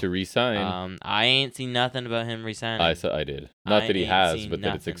 Expected to resign. I ain't seen nothing about him resigning. I did. Not that he has, but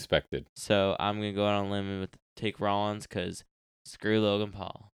that it's expected. So I'm gonna go out on a limb and take Rollins because screw Logan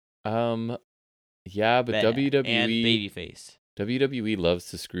Paul. Yeah, but WWE and babyface. WWE loves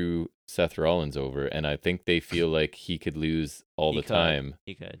to screw Seth Rollins over, and I think they feel like he could lose all the time.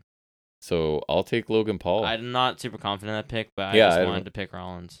 He could. So I'll take Logan Paul. I'm not super confident in that pick, but I just wanted to pick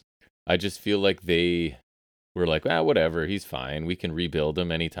Rollins. I just feel like they were like, whatever, he's fine. We can rebuild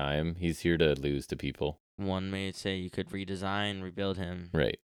him anytime. He's here to lose to people. One may say you could redesign, rebuild him.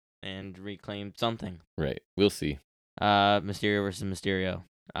 Right. And reclaim something. Right. We'll see. Mysterio versus Mysterio.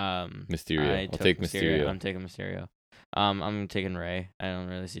 Mysterio. I'll take Mysterio. I'm taking Mysterio. I'm taking Ray. I don't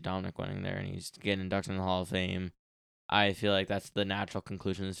really see Dominic winning there, and he's getting inducted in the Hall of Fame. I feel like that's the natural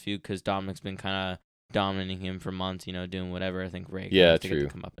conclusion of this feud because Dominic's been kind of dominating him for months, doing whatever. I think Ray true. To get to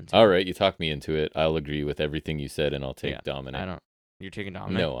come up and all right, you talked me into it. I'll agree with everything you said, and I'll take Dominic. You're taking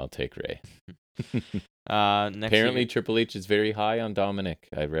Dominic? No, I'll take Ray. Next Apparently, Triple H is very high on Dominic.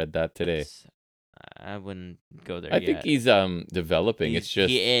 I read that today. I wouldn't go there I think he's developing. It's just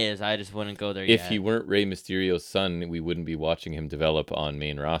he is. I just wouldn't go there yet. If he weren't Rey Mysterio's son, we wouldn't be watching him develop on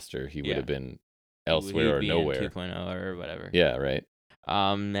main roster. He would have been elsewhere or nowhere. 2.0 or whatever. Yeah, right.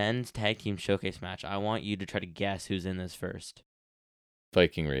 Men's tag team showcase match. I want you to try to guess who's in this first.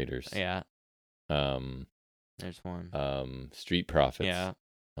 Viking Raiders. Yeah. There's one. Street Profits. Yeah.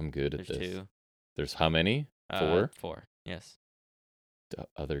 I'm good at this. There's two. There's how many? 4? 4. Yes.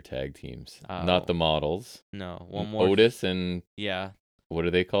 Other tag teams. Not the models. No. One more. Otis and what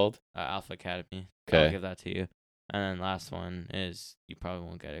are they called? Alpha Academy. Okay. I'll give that to you. And then last one is you probably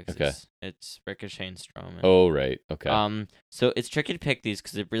won't get it. Okay. It's Ricochet and Strowman. Oh right. Okay. So it's tricky to pick these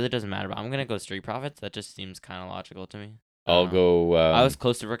because it really doesn't matter. But I'm gonna go Street Profits. That just seems kind of logical to me. I'll go. I was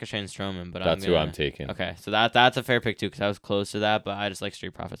close to Ricochet and Strowman, but that's who I'm taking. Okay, so that's a fair pick too because I was close to that, but I just like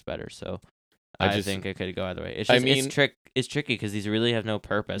Street Profits better. So I think it could go either way. It's just, it's tricky because these really have no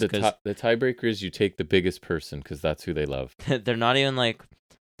purpose. The tiebreaker is you take the biggest person because that's who they love. They're not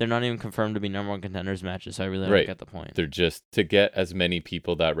even confirmed to be number one contenders matches. So I really don't get the point. They're just to get as many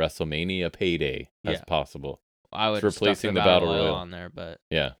people that WrestleMania payday as possible. I would replacing the Battle Royal on there, but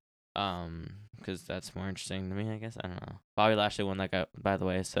yeah. Because that's more interesting to me, I guess. I don't know. Bobby Lashley won that guy, by the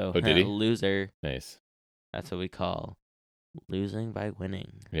way. So Oh, did he? loser. Nice. That's what we call losing by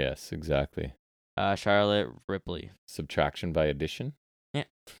winning. Yes, exactly. Charlotte Ripley. Subtraction by addition. Yeah.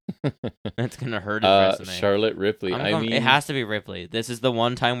 That's gonna hurt his resume. Charlotte Ripley. It has to be Ripley. This is the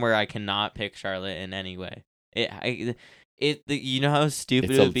one time where I cannot pick Charlotte in any way. You know how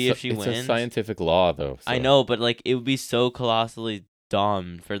stupid it would be if she wins. It's a scientific law, though. So. I know, but like it would be so colossally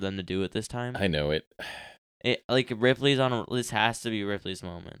dumb for them to do it this time. I know it. Like Ripley's on. This has to be Ripley's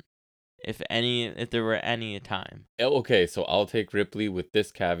moment. If there were any time. Okay, so I'll take Ripley with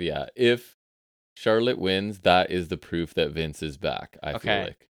this caveat. If Charlotte wins, that is the proof that Vince is back. I feel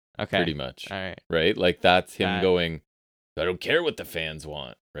like. Okay. Pretty much. All right. Right? Like that's him going, I don't care what the fans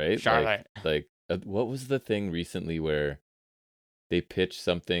want, right? Charlotte. Like what was the thing recently where they pitched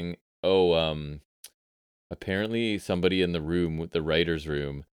something? Oh, apparently somebody in the room with the writer's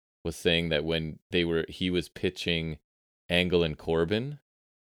room was saying that when he was pitching Angle and Corbin,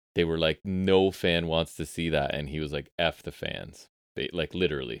 they were like, no fan wants to see that, and he was like, F the fans. Like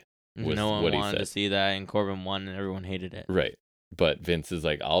literally. No one wanted to see that, and Corbin won, and everyone hated it. Right. But Vince is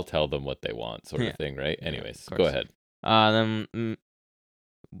like, I'll tell them what they want, sort of thing, right? Anyways, go ahead. Then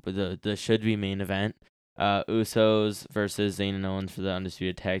the should be main event. Usos versus Zayn and Owens for the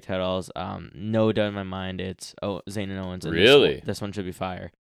undisputed tag titles. No doubt in my mind, it's Zayn and Owens. And really, this one should be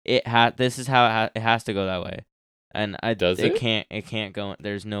fire. This is how it has to go that way, and it can't go.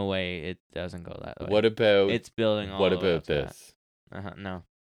 There's no way it doesn't go that way. What about it's building? What about this? No.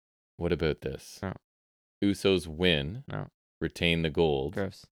 What about this? No. Usos win. No. Retain the gold.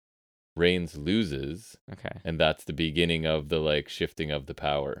 Gross. Reigns loses. Okay. And that's the beginning of the shifting of the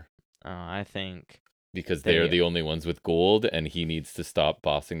power. I think because they are the only ones with gold, and he needs to stop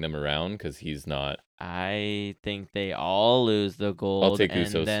bossing them around because he's not. I think they all lose the gold. I'll take and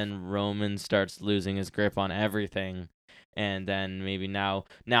Usos. Then Roman starts losing his grip on everything. And then maybe now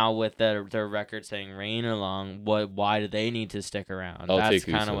with their record saying Reign along, why do they need to stick around? That's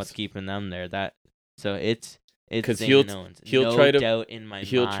kind of what's keeping them there. So it's Zayn and Owens. He'll no try to doubt in my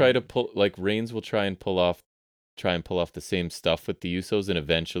he'll mind. try to pull Reigns will try and pull off the same stuff with the Usos, and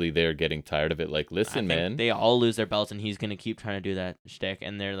eventually they're getting tired of it. Like, listen, man, they all lose their belts, and he's gonna keep trying to do that shtick.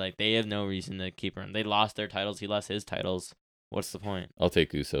 And they're like, they have no reason to keep him. They lost their titles. He lost his titles. What's the point? I'll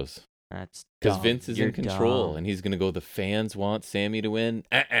take Usos. That's because Vince is in control, and he's gonna go. The fans want Sammy to win.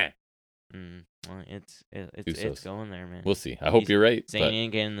 Well, it's going there, man. We'll see. I hope you're right. Zayn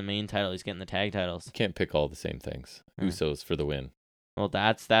ain't getting the main title. He's getting the tag titles. You can't pick all the same things. Usos for the win. Well,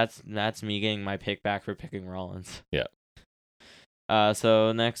 that's me getting my pick back for picking Rollins. Yeah.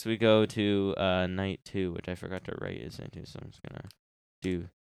 So next we go to night 2, which I forgot to write is night 2, so I'm just gonna do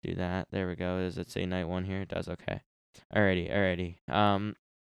that. There we go. Does it say night 1 here? It does. Okay. Alrighty.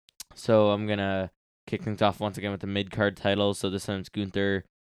 So I'm gonna kick things off once again with the mid card titles. So this time it's Gunther.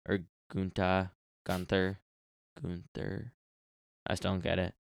 I still don't get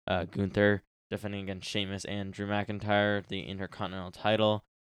it. Gunther defending against Sheamus and Drew McIntyre, the Intercontinental title.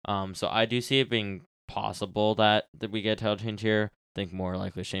 So I do see it being possible that we get a title change here. I think more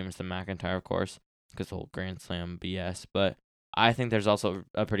likely Sheamus than McIntyre, of course, because the whole Grand Slam BS. But I think there's also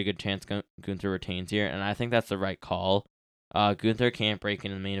a pretty good chance Gunther retains here, and I think that's the right call. Gunther can't break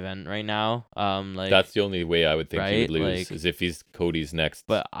into the main event right now. That's the only way I would think he would lose is if he's Cody's next.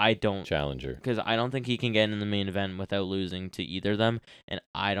 But I don't challenger because I don't think he can get in the main event without losing to either of them, and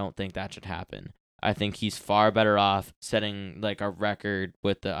I don't think that should happen. I think he's far better off setting like a record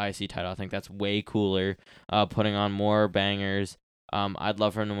with the IC title. I think that's way cooler. Putting on more bangers. I'd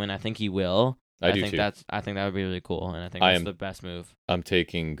love for him to win. I think he will. I think that would be really cool, and I think that's the best move. I'm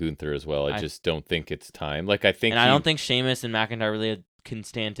taking Gunther as well. I just don't think it's time. Like I don't think Sheamus and McIntyre really can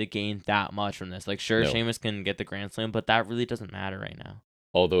stand to gain that much from this. Like, sure, Sheamus can get the Grand Slam, but that really doesn't matter right now.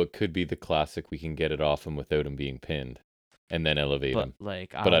 Although it could be the classic, we can get it off him without him being pinned, and then elevate him. But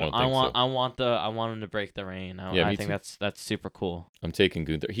I don't think so. I want him to break the reign. I think that's super cool. I'm taking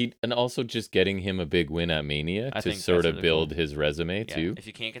Gunther. And also just getting him a big win at Mania to sort of build his resume too. If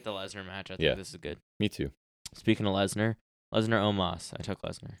you can't get the Lesnar match, I think this is good. Me too. Speaking of Lesnar Omos. I took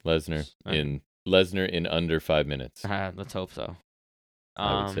Lesnar. Lesnar in under 5 minutes. Let's hope so.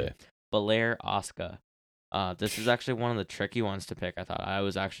 I would say. Belair Asuka. This is actually one of the tricky ones to pick. I thought I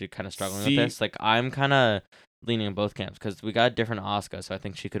was actually kind of struggling with this. Like, I'm kind of leaning in both camps because we got a different Asuka, so I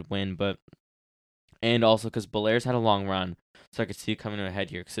think she could win. And also because Belair's had a long run, so I could see it coming to a head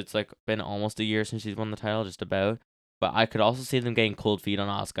here because it's like been almost a year since she's won the title, just about. But I could also see them getting cold feet on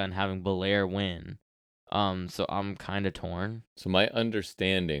Asuka and having Belair win. So I'm kind of torn. So my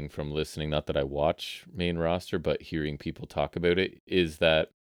understanding from listening, not that I watch main roster, but hearing people talk about it, is that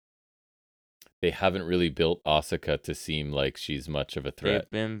they haven't really built Asuka to seem like she's much of a threat.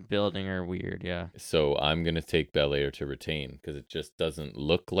 They've been building her weird, yeah. So I'm going to take Belair to retain because it just doesn't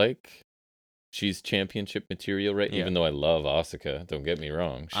look like she's championship material, right? Yeah. Even though I love Asuka, don't get me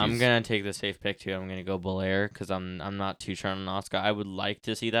wrong. I'm gonna take the safe pick too. I'm gonna go Belair because I'm not too sure on Asuka. I would like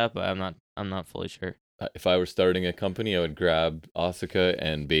to see that, but I'm not fully sure. If I were starting a company, I would grab Asuka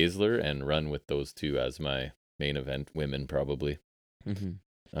and Baszler and run with those two as my main event women, probably.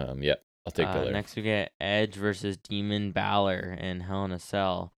 Yeah, I'll take Belair. Next we get Edge versus Demon Balor in Hell in a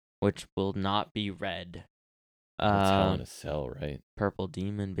Cell, which will not be red. What's Hell in a Cell, right? Purple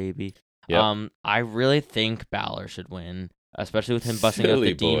Demon, baby. Yep. I really think Balor should win, especially with him busting out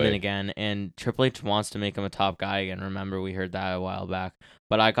the Demon again. And Triple H wants to make him a top guy again. Remember, we heard that a while back.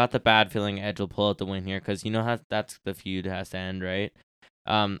 But I got the bad feeling Edge will pull out the win here because you know how that's the feud has to end, right?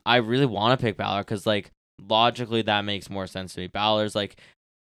 I really want to pick Balor because, like, logically that makes more sense to me. Balor's like,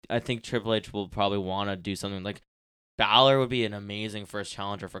 I think Triple H will probably want to do something like Balor would be an amazing first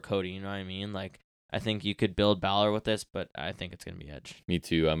challenger for Cody. You know what I mean? Like, I think you could build Balor with this, but I think it's gonna be Edge. Me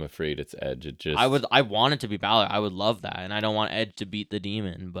too. I'm afraid it's Edge. It just I want it to be Balor. I would love that, and I don't want Edge to beat the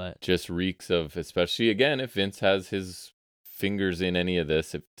Demon, but just reeks of, especially again, if Vince has his fingers in any of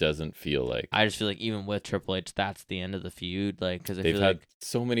this, it doesn't feel like. I just feel like even with Triple H, that's the end of the feud. Like, because they've had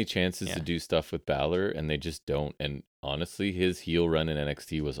so many chances to do stuff with Balor, and they just don't. And honestly, his heel run in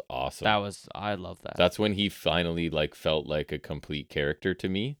NXT was awesome. I love that. That's when he finally like felt like a complete character to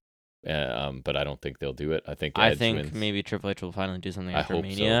me. But I don't think they'll do it. I think wins. Maybe Triple H will finally do something after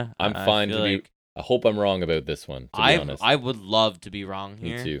Mania. So. I'm fine to be. I hope I'm wrong about this one. To be honest, I would love to be wrong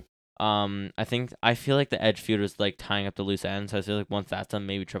here. Me too. I feel like the Edge feud was like tying up the loose ends. So I feel like once that's done,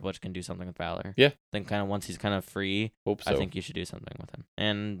 maybe Triple H can do something with Balor. Yeah. Then kind of once he's kind of free, hope so. I think you should do something with him.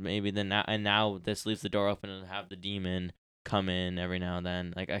 And maybe then now this leaves the door open and have the Demon come in every now and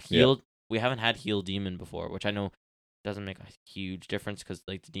then, like a heel. Yeah. We haven't had heel Demon before, which I know doesn't make a huge difference because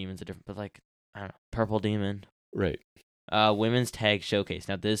like the Demons are different, but like I don't know, Purple Demon. Right. Women's tag showcase.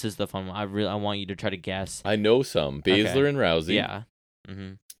 Now this is the fun one. I want you to try to guess. I know some. Baszler and Rousey. Yeah.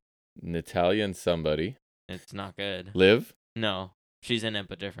 Natalya and somebody. It's not good. Liv? No. She's in it,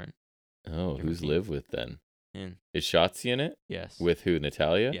 but different. Oh, who's Liv with then? In. Is Shotzi in it? Yes. With who?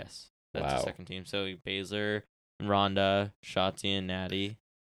 Natalya? Yes. That's the second team. So Baszler, Ronda, Shotzi, and Natty.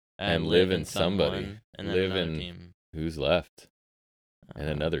 And Liv and somebody. And then Liv another and team. Who's left? And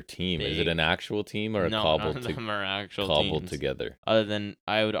another team. Is it an actual team or none of them are actual cobbled teams. Together? Other than,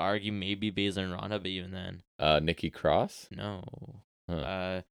 I would argue maybe Baszler and Ronda, but even then. Nikki Cross? No.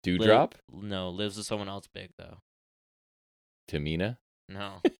 Huh. Dewdrop? No, Liv's with someone else big, though. Tamina?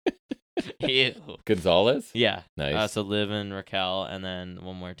 No. Ew. Gonzalez? Yeah. Nice. So Liv and Raquel, and then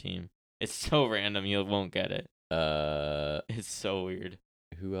one more team. It's so random, you won't get it. It's so weird.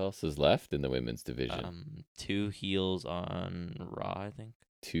 Who else is left in the women's division? 2 heels on Raw, I think.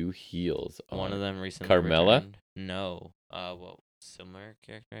 2 heels. One of them recently Carmella? Returned. No. Well, similar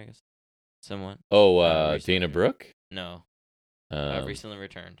character, I guess. Someone. Oh, Dana Brooke? No. Recently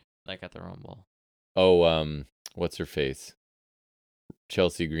returned, like at the Rumble. Oh, what's her face?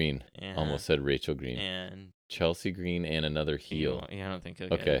 Chelsea Green. And, almost said Rachel Green. And Chelsea Green and another heel. I don't think he'll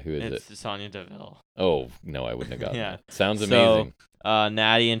get it. Who is it? It's Sonya Deville. Oh, no, I wouldn't have gotten that. Sounds amazing.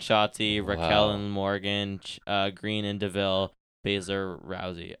 Natty and Shotzi, Raquel and Morgan, Green and Deville, Baszler,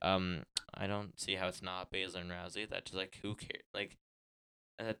 Rousey. I don't see how it's not Baszler and Rousey. That's just like, who cares? Like,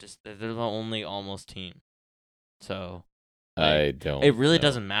 they're the only almost team. So. Like, I don't. It really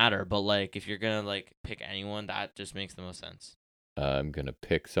doesn't matter, but like if you're gonna like pick anyone, that just makes the most sense. I'm gonna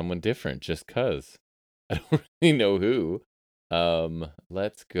pick someone different just cause. I don't really know who.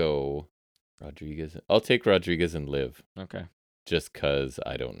 Let's go Rodriguez. I'll take Rodriguez and Liv. Okay. Just cause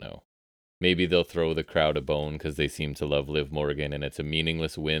I don't know. Maybe they'll throw the crowd a bone because they seem to love Liv Morgan, and it's a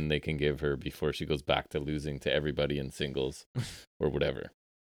meaningless win they can give her before she goes back to losing to everybody in singles or whatever.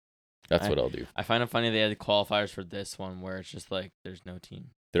 That's what I'll do. I find it funny they had the qualifiers for this one where it's just like there's no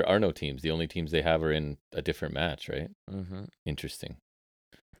team. There are no teams. The only teams they have are in a different match, right? Mm-hmm. Interesting.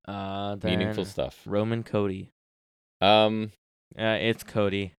 Meaningful stuff. Roman Cody. It's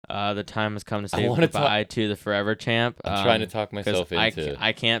Cody. The time has come to say goodbye to the Forever Champ. I'm trying to talk myself into.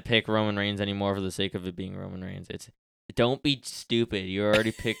 I can't pick Roman Reigns anymore for the sake of it being Roman Reigns. Don't be stupid. You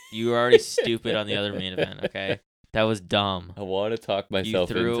were already stupid on the other main event. Okay. That was dumb. I want to talk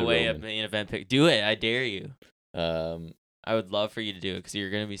myself into You threw away Roman. a main event pick. Do it. I dare you. I would love for you to do it because you're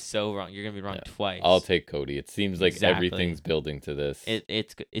going to be so wrong. You're going to be wrong twice. I'll take Cody. It seems like everything's building to this.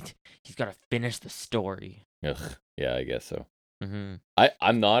 It's he's got to finish the story. Ugh. Yeah, I guess so. Mm-hmm.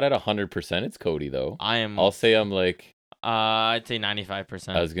 I'm not at 100%. It's Cody though. I am. I'll say I'm like I'd say I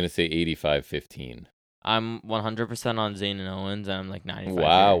 95%. was gonna say 85-15. I'm 100% on Zayn and Owens, and I'm like 95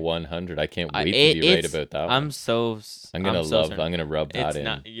 Wow, here. 100. I can't wait to be right about that I'm one. so I'm I'm so certain. gonna rub that It's in.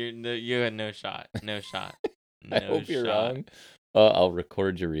 not you had no shot. No shot. I No hope you're shot. wrong. I'll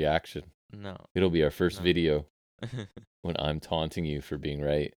record your reaction. No. It'll be our first No. video when I'm taunting you for being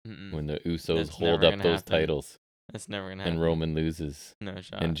right. Mm-mm. When the Usos That's hold never up gonna those happen. titles That's never gonna happen. and Roman loses No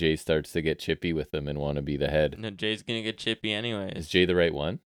shot. and Jay starts to get chippy with them and want to be the head. No, Jay's gonna get chippy anyways. Is Jay the right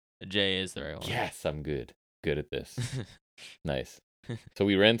one? Jay is the right one. Yes, I'm good. Good at this. Nice. So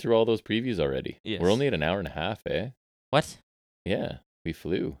we ran through all those previews already. Yes. We're only at an hour and a half, eh? What? Yeah, we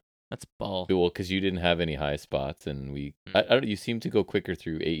flew. That's bull. Well, because you didn't have any high spots, and I don't. You seem to go quicker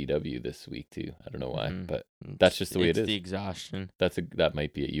through AEW this week too. I don't know why, but that's just the way it is. It's the exhaustion. That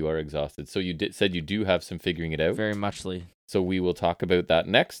might be it. You are exhausted. So you said you do have some figuring it out. Very muchly. So we will talk about that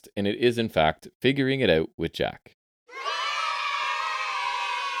next, and it is in fact figuring it out with Jack.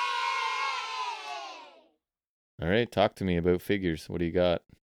 All right, talk to me about figures. What do you got?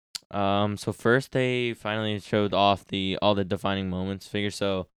 So first they finally showed off all the defining moments figure.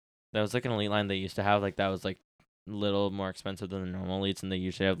 So that was like an elite line they used to have. Like that was like a little more expensive than the normal elites, and they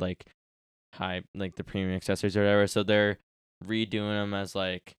usually have like high like the premium accessories or whatever. So they're redoing them as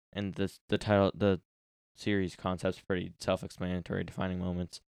like, and the series concept's pretty self-explanatory, defining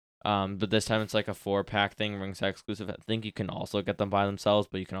moments. But this time it's like a 4-pack thing, ringside exclusive. I think you can also get them by themselves,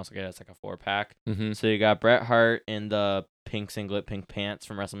 but you can also get it as like a 4-pack. Mm-hmm. So you got Bret Hart in the pink singlet, pink pants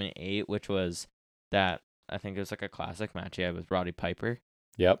from WrestleMania 8, which was that, I think it was like a classic match he had with Roddy Piper.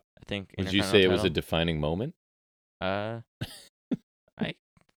 Yep. I think. Would you say it was a defining moment? I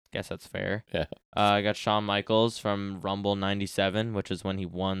guess that's fair. Yeah. I got Shawn Michaels from Rumble 97, which is when he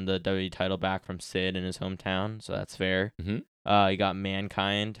won the WWE title back from Sid in his hometown, so that's fair. Mm-hmm. You got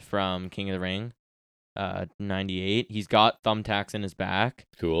Mankind from King of the Ring, 98. He's got thumbtacks in his back.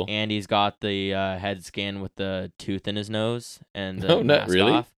 Cool. And he's got the head scan with the tooth in his nose and the no, not mask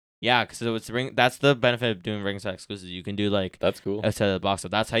really. off. Yeah, so it's That's the benefit of doing ringside exclusives. You can do like that's cool outside of the box. So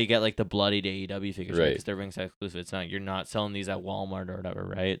that's how you get like the bloodied AEW figures, right? Right. Because they're ringside exclusive. It's not, you're not selling these at Walmart or whatever,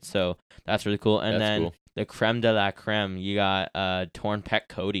 right? So that's really cool. And then cool. The creme de la creme, you got torn pec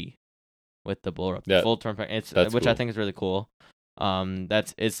Cody with the bull rope, yeah, full torn pec. Which cool. I think is really cool.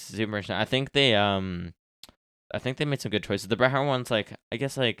 It's super interesting. I think they made some good choices. The Bret Hart one's like, I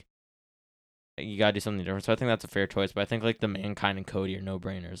guess like, you gotta do something different. So I think that's a fair choice. But I think like the Mankind and Cody are no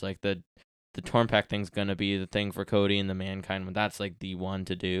brainers. Like the torn pack thing's gonna be the thing for Cody, and the Mankind one, that's like the one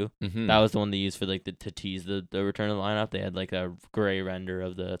to do. Mm-hmm. That was the one they used for like to tease the return of the lineup. They had like a gray render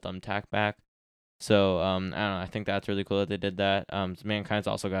of the thumbtack back. So I don't know. I think that's really cool that they did that. Mankind's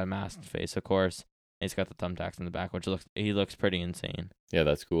also got a masked face, of course. And he's got the thumbtacks in the back, which looks pretty insane. Yeah,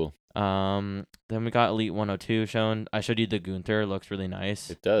 that's cool. Then we got Elite 102 shown. I showed you the Gunther. Looks really nice.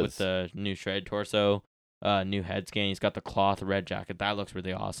 It does. With the new shred torso, new head scan. He's got the cloth red jacket. That looks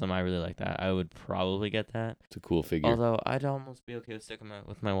really awesome. I really like that. I would probably get that. It's a cool figure. Although I'd almost be okay with sticking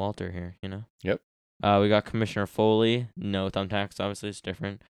with my Walter here, you know? Yep. We got Commissioner Foley. No thumbtacks, obviously. It's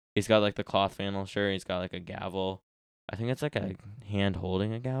different. He's got like the cloth flannel shirt. He's got like a gavel. I think it's like a hand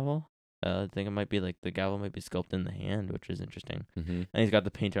holding a gavel. I think it might be like the gavel might be sculpted in the hand, which is interesting. Mm-hmm. And he's got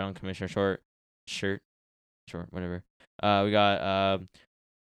the painted on Commissioner shirt, whatever. We got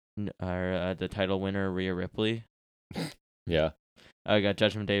the title winner Rhea Ripley. Yeah. We got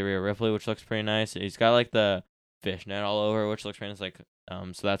Judgment Day Rhea Ripley, which looks pretty nice. He's got like the fishnet all over, which looks pretty nice. Like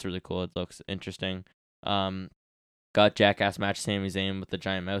so that's really cool. It looks interesting. Got Jackass match Sami Zayn with the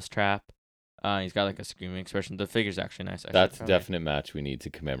giant mouse trap. He's got like a screaming expression. The figure's actually nice. That's a definite match we need to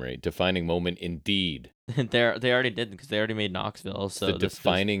commemorate. Defining moment indeed. They already did, because they already made Knoxville. So it's the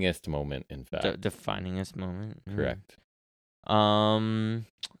definingest moment, in fact. Definingest moment. Correct.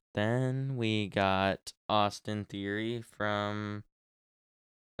 Then we got Austin Theory from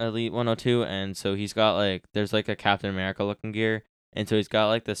Elite 102, and so he's got like, there's like a Captain America looking gear, and so he's got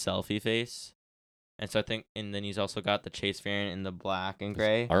like the selfie face. And so I think, and then he's also got the Chase variant in the black and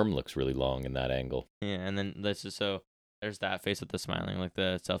gray. His arm looks really long in that angle. Yeah, and then there's that face with the smiling, like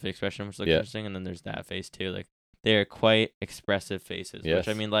the selfie expression, which looks interesting, and then there's that face too. Like, they're quite expressive faces, yes,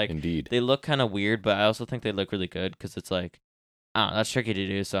 which I mean, like, indeed. They look kind of weird, but I also think they look really good, because it's like, I don't know, that's tricky to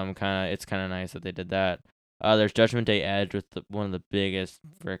do, so it's kind of nice that they did that. There's Judgment Day Edge with one of the biggest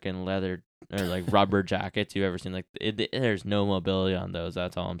freaking leather or like rubber jackets you've ever seen. Like, there's no mobility on those.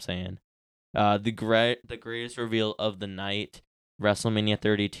 That's all I'm saying. The greatest reveal of the night, WrestleMania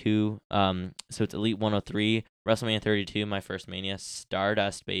 32. So it's Elite 103, WrestleMania 32, my first Mania,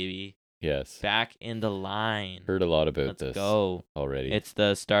 Stardust, baby. Yes. Back in the line. Heard a lot about this. Let's go already. It's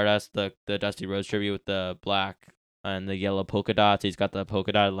the Stardust, the Dusty Rhodes tribute with the black and the yellow polka dots. He's got the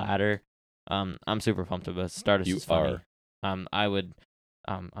polka dot ladder. I'm super pumped about Stardust. You is funny. are. I would.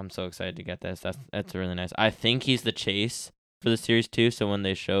 I'm so excited to get this. That's really nice. I think he's the chase for the series too. So when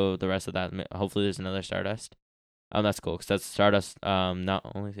they show the rest of that, hopefully there's another Stardust. That's cool because that's Stardust. Not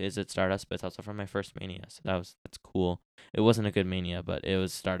only is it Stardust, but it's also from my first Mania. So that's cool. It wasn't a good Mania, but it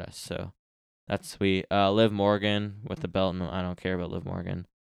was Stardust. So that's sweet. Liv Morgan with the belt. No, I don't care about Liv Morgan.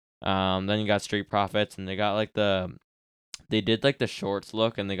 Then you got Street Profits, and they got like they did like the shorts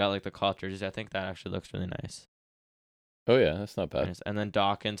look, and they got like the cloth jerseys. I think that actually looks really nice. Oh yeah, that's not bad. Nice. And then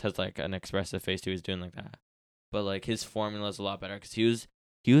Dawkins has like an expressive face too. He's doing like that, but like his formula is a lot better because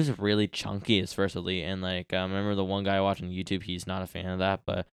he was really chunky his first elite, and like I remember the one guy watching YouTube, he's not a fan of that,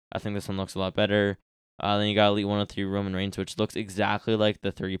 but I think this one looks a lot better. Then you got Elite 103 Roman Reigns, which looks exactly like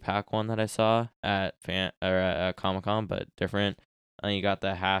the 3-pack one that I saw at Comic Con, but different. And you got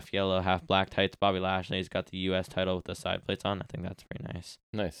the half yellow, half black tights. Bobby Lashley. He's got the U.S. title with the side plates on. I think that's pretty nice.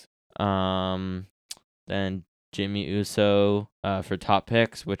 Nice. Then Jimmy Uso for top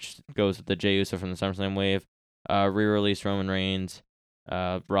picks, which goes with the Jey Uso from the SummerSlam wave. Re-release Roman Reigns.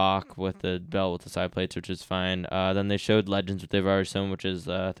 Rock with the belt with the side plates, which is fine. Then they showed Legends, which they've already shown, which is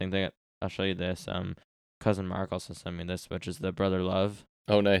I think I'll show you this. Cousin Mark also sent me this, which is the Brother Love.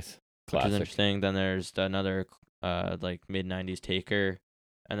 Oh, nice. Classic. Which is interesting. Then there's another like mid-90s Taker,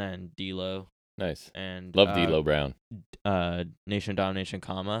 and then D'Lo. Nice. And love D'Lo Brown. Nation Domination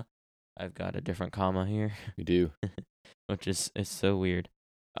comma. I've got a different comma here. You do. Which is so weird.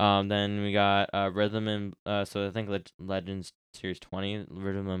 Then we got Rhythm and so I think Legends Series 20,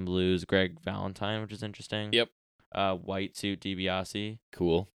 Rhythm and Blues, Greg Valentine, which is interesting. Yep. White Suit DiBiase.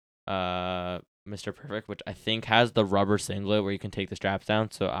 Cool. Mr. Perfect, which I think has the rubber singlet where you can take the straps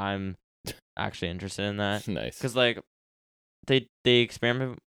down. So I'm actually interested in that. Nice. Because like they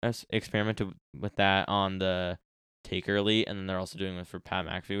experimented with that on the Taker Elite, and then they're also doing it for Pat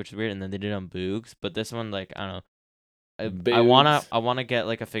McAfee, which is weird. And then they did it on Boogs, but this one, like, I don't know. I wanna get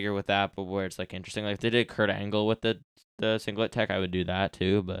like a figure with that, but where it's like interesting. Like if they did Kurt Angle with the singlet tech, I would do that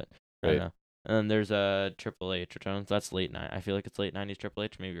too. But I don't know. And then there's a Triple H, which that's late night. I feel like it's late '90s Triple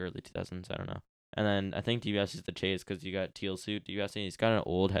H, maybe early 2000s. I don't know. And then I think DiBiase is the chase because you got Teal Suit DiBiase. He's got an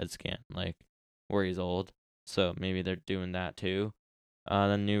old head scan, like where he's old. So maybe they're doing that too.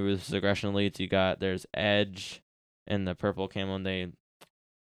 Then new Ruthless Aggression Elites. There's Edge in the purple camo. And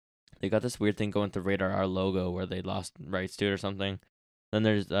they got this weird thing going through Radar R logo where they lost rights to it or something. Then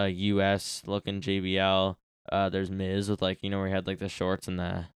there's US looking JBL. There's Miz with like where he had like the shorts and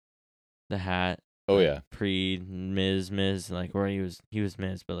the hat. Oh yeah. Pre-Miz, like where he was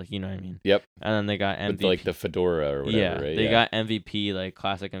Miz, but like you know what I mean. Yep. And then they got MVP. With like the fedora or whatever, yeah, right? They got MVP, like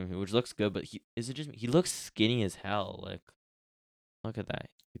classic MVP, which looks good, but he looks skinny as hell. Like, look at that.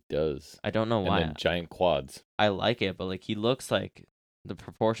 He does. I don't know why. And then giant quads. I like it, but like he looks like the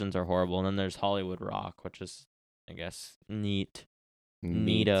proportions are horrible. And then there's Hollywood Rock, which is, I guess,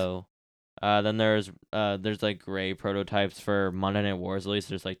 neato. Then there's like gray prototypes for Monday Night Wars. At least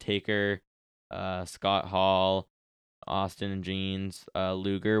there's like Taker, Scott Hall, Austin and Jeans,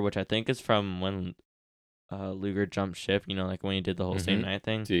 Luger, which I think is from when Luger jumped ship. Like when he did the whole same night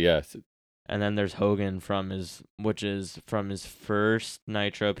thing. Yes. And then there's Hogan from his first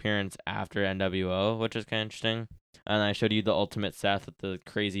Nitro appearance after NWO, which is kind of interesting. And I showed you the Ultimate Seth with the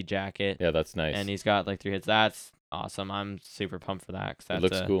crazy jacket. Yeah, that's nice. And he's got like 3 hits. That's awesome. I'm super pumped for that. It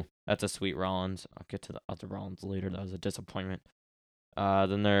looks cool. That's a sweet Rollins. I'll get to the other Rollins later. That was a disappointment.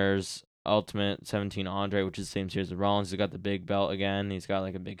 Then there's Ultimate 17 Andre, which is the same series as Rollins. He's got the big belt again. He's got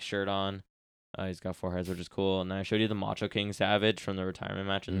like a big shirt on. He's got 4 heads, which is cool. And then I showed you the Macho King Savage from the retirement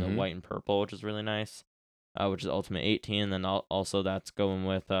match in the white and purple, which is really nice. Which is Ultimate 18. And then also that's going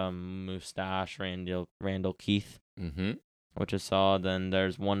with Mustache Randall Keith, which is solid. Then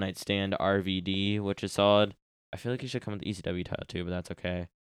there's One Night Stand RVD, which is solid. I feel like he should come with the ECW title too, but that's okay.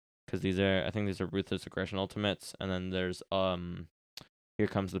 Because I think these are Ruthless Aggression Ultimates. And then there's Here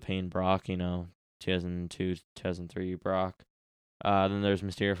Comes the Pain Brock, 2002, 2003 Brock. Then there's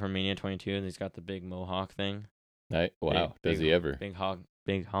Mysterio from Mania 22, and he's got the big mohawk thing. Wow, does he ever?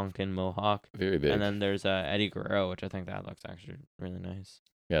 Big honkin' mohawk. Very big. And then there's Eddie Guerrero, which I think that looks actually really nice.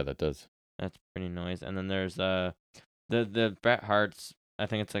 Yeah, that does. That's pretty nice. And then there's the Bret Hart's. I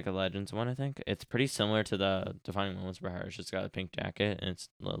think it's like a Legends one. I think it's pretty similar to the Defining Moments Bret Hart. It's just got a pink jacket, and it's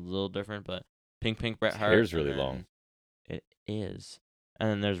a little different, but pink Bret Hart. His hair's really long. It is. And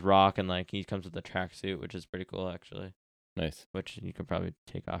then there's Rock, and like he comes with the tracksuit, which is pretty cool actually. Nice. Which you could probably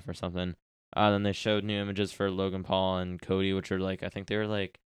take off or something. Then they showed new images for Logan Paul and Cody, which are like, I think they were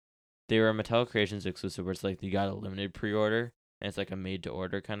Mattel Creations exclusive, where it's like you got a limited pre-order, and it's like a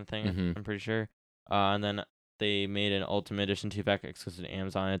made-to-order kind of thing, I'm pretty sure. And then they made an Ultimate Edition 2-pack exclusive to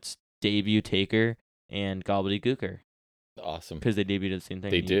Amazon. It's debut Taker and Gobbledygooker. Awesome. Because they debuted the same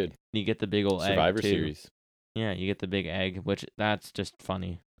thing. They did. You get the big old Survivor egg, too. Series. Yeah, you get the big egg, which that's just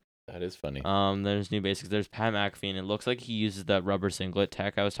funny. That is funny. There's new basics. There's Pat McAfee, and it looks like he uses that rubber singlet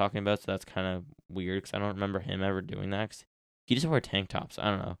tech I was talking about, so that's kind of weird because I don't remember him ever doing that. 'Cause he just wore tank tops.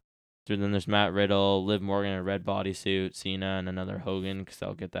 I don't know. So then there's Matt Riddle, Liv Morgan in a red bodysuit, Cena, and another Hogan, because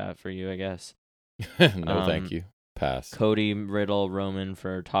I'll get that for you, I guess. No, thank you. Pass. Cody, Riddle, Roman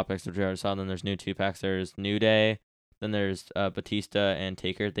for top picks of Jared Saw. Then there's new 2-packs. There's New Day. Then there's Batista and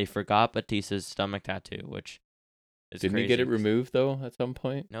Taker. They forgot Batista's stomach tattoo, which is Didn't crazy. he get it removed, though, at some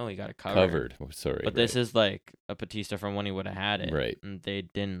point? No, he got it covered. Covered. Oh, sorry. But this is like a Batista from when he would have had it. Right. And they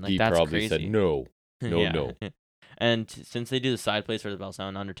didn't. Like, he that's probably crazy. said no. No. And since they do the side plates for the belts now,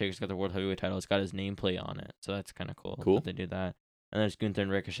 and Undertaker's got the World Heavyweight title, it's got his nameplate on it. So that's kind of cool. Cool. That they do that. And there's Gunther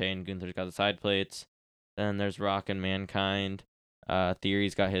and Ricochet, and Gunther's got the side plates. Then there's Rock and Mankind.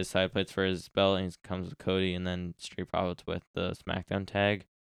 Theory's got his side plates for his belt, and he comes with Cody, and then Street Profits with the SmackDown tag,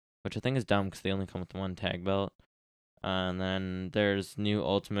 which I think is dumb because they only come with one tag belt. And then there's new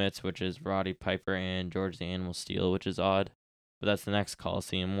Ultimates, which is Roddy Piper and George the Animal Steel, which is odd. But that's the next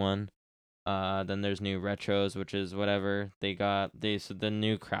Coliseum one. Then there's new Retros, which is whatever. So the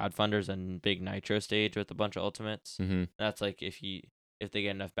new crowdfunders and big Nitro stage with a bunch of Ultimates. Mm-hmm. That's like if they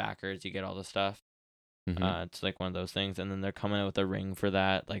get enough backers, you get all the stuff. Mm-hmm. It's like one of those things. And then they're coming out with a ring for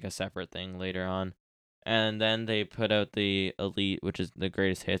that, like a separate thing later on. And then they put out the Elite, which is the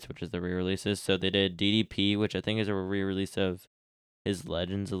greatest hits, which is the re-releases. So they did DDP, which I think is a re-release of his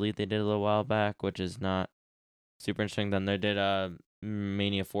Legends Elite they did a little while back, which is not super interesting. Then they did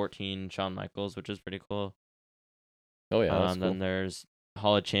Mania 14 Shawn Michaels, which is pretty cool. Oh, yeah, that's cool. Then there's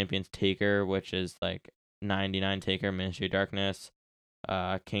Hall of Champions Taker, which is like 99 Taker, Ministry of Darkness,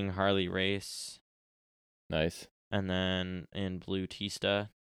 King Harley Race. Nice. And then in Blue Tista.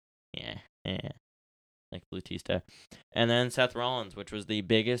 Yeah. Like Blue Tista. And then Seth Rollins, which was the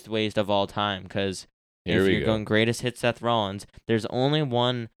biggest waste of all time, because if you're going greatest hit Seth Rollins, there's only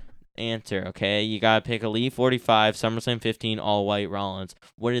one answer, okay? You gotta pick Elite 45, SummerSlam 15, all white Rollins.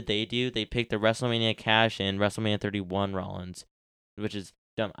 What did they do? They picked the WrestleMania cash-in, WrestleMania 31 Rollins, which is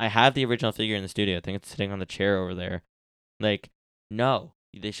dumb. I have the original figure in the studio. I think it's sitting on the chair over there. Like, no.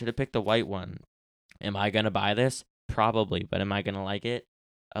 They should have picked the white one. Am I gonna buy this? Probably, but am I gonna like it?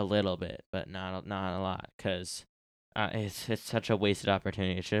 A little bit, but not a lot, because it's such a wasted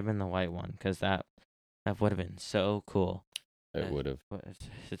opportunity. It should have been the white one, because that would have been so cool. It would have.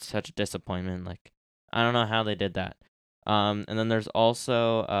 It's such a disappointment. Like, I don't know how they did that. And then there's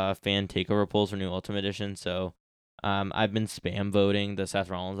also fan takeover polls for new Ultimate Edition. So I've been spam voting the Seth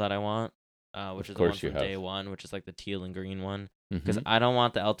Rollins that I want, which is the one from day one, which is like the teal and green one, because I don't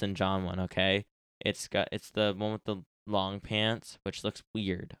want the Elton John one. Okay, it's the one with the long pants, which looks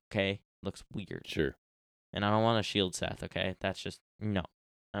weird. Okay, looks weird. Sure. And I don't want a Shield Seth. Okay, that's just no,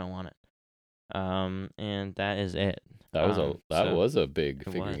 I don't want it. And that is it. That was a big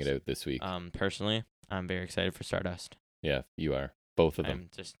figuring it out this week. Personally, I'm very excited for Stardust. Yeah, you are. Both of them.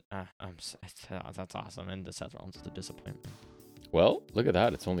 That's awesome. And the Seth Rollins is a disappointment. Well, look at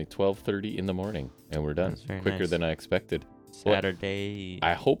that. It's only 12:30 in the morning, and we're done. Quicker than I expected. Saturday.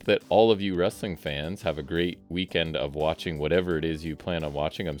 Well, I hope that all of you wrestling fans have a great weekend of watching whatever it is you plan on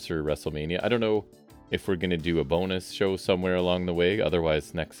watching. I'm sure WrestleMania. I don't know if we're going to do a bonus show somewhere along the way.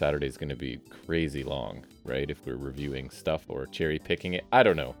 Otherwise, next Saturday is going to be crazy long, right? If we're reviewing stuff or cherry picking it. I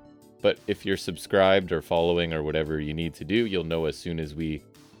don't know. But if you're subscribed or following or whatever you need to do, you'll know as soon as we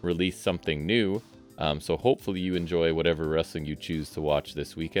release something new. So hopefully you enjoy whatever wrestling you choose to watch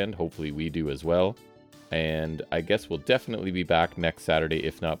this weekend. Hopefully we do as well. And I guess we'll definitely be back next Saturday,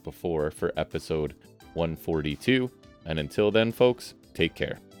 if not before, for episode 142. And until then, folks, take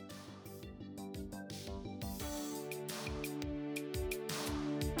care.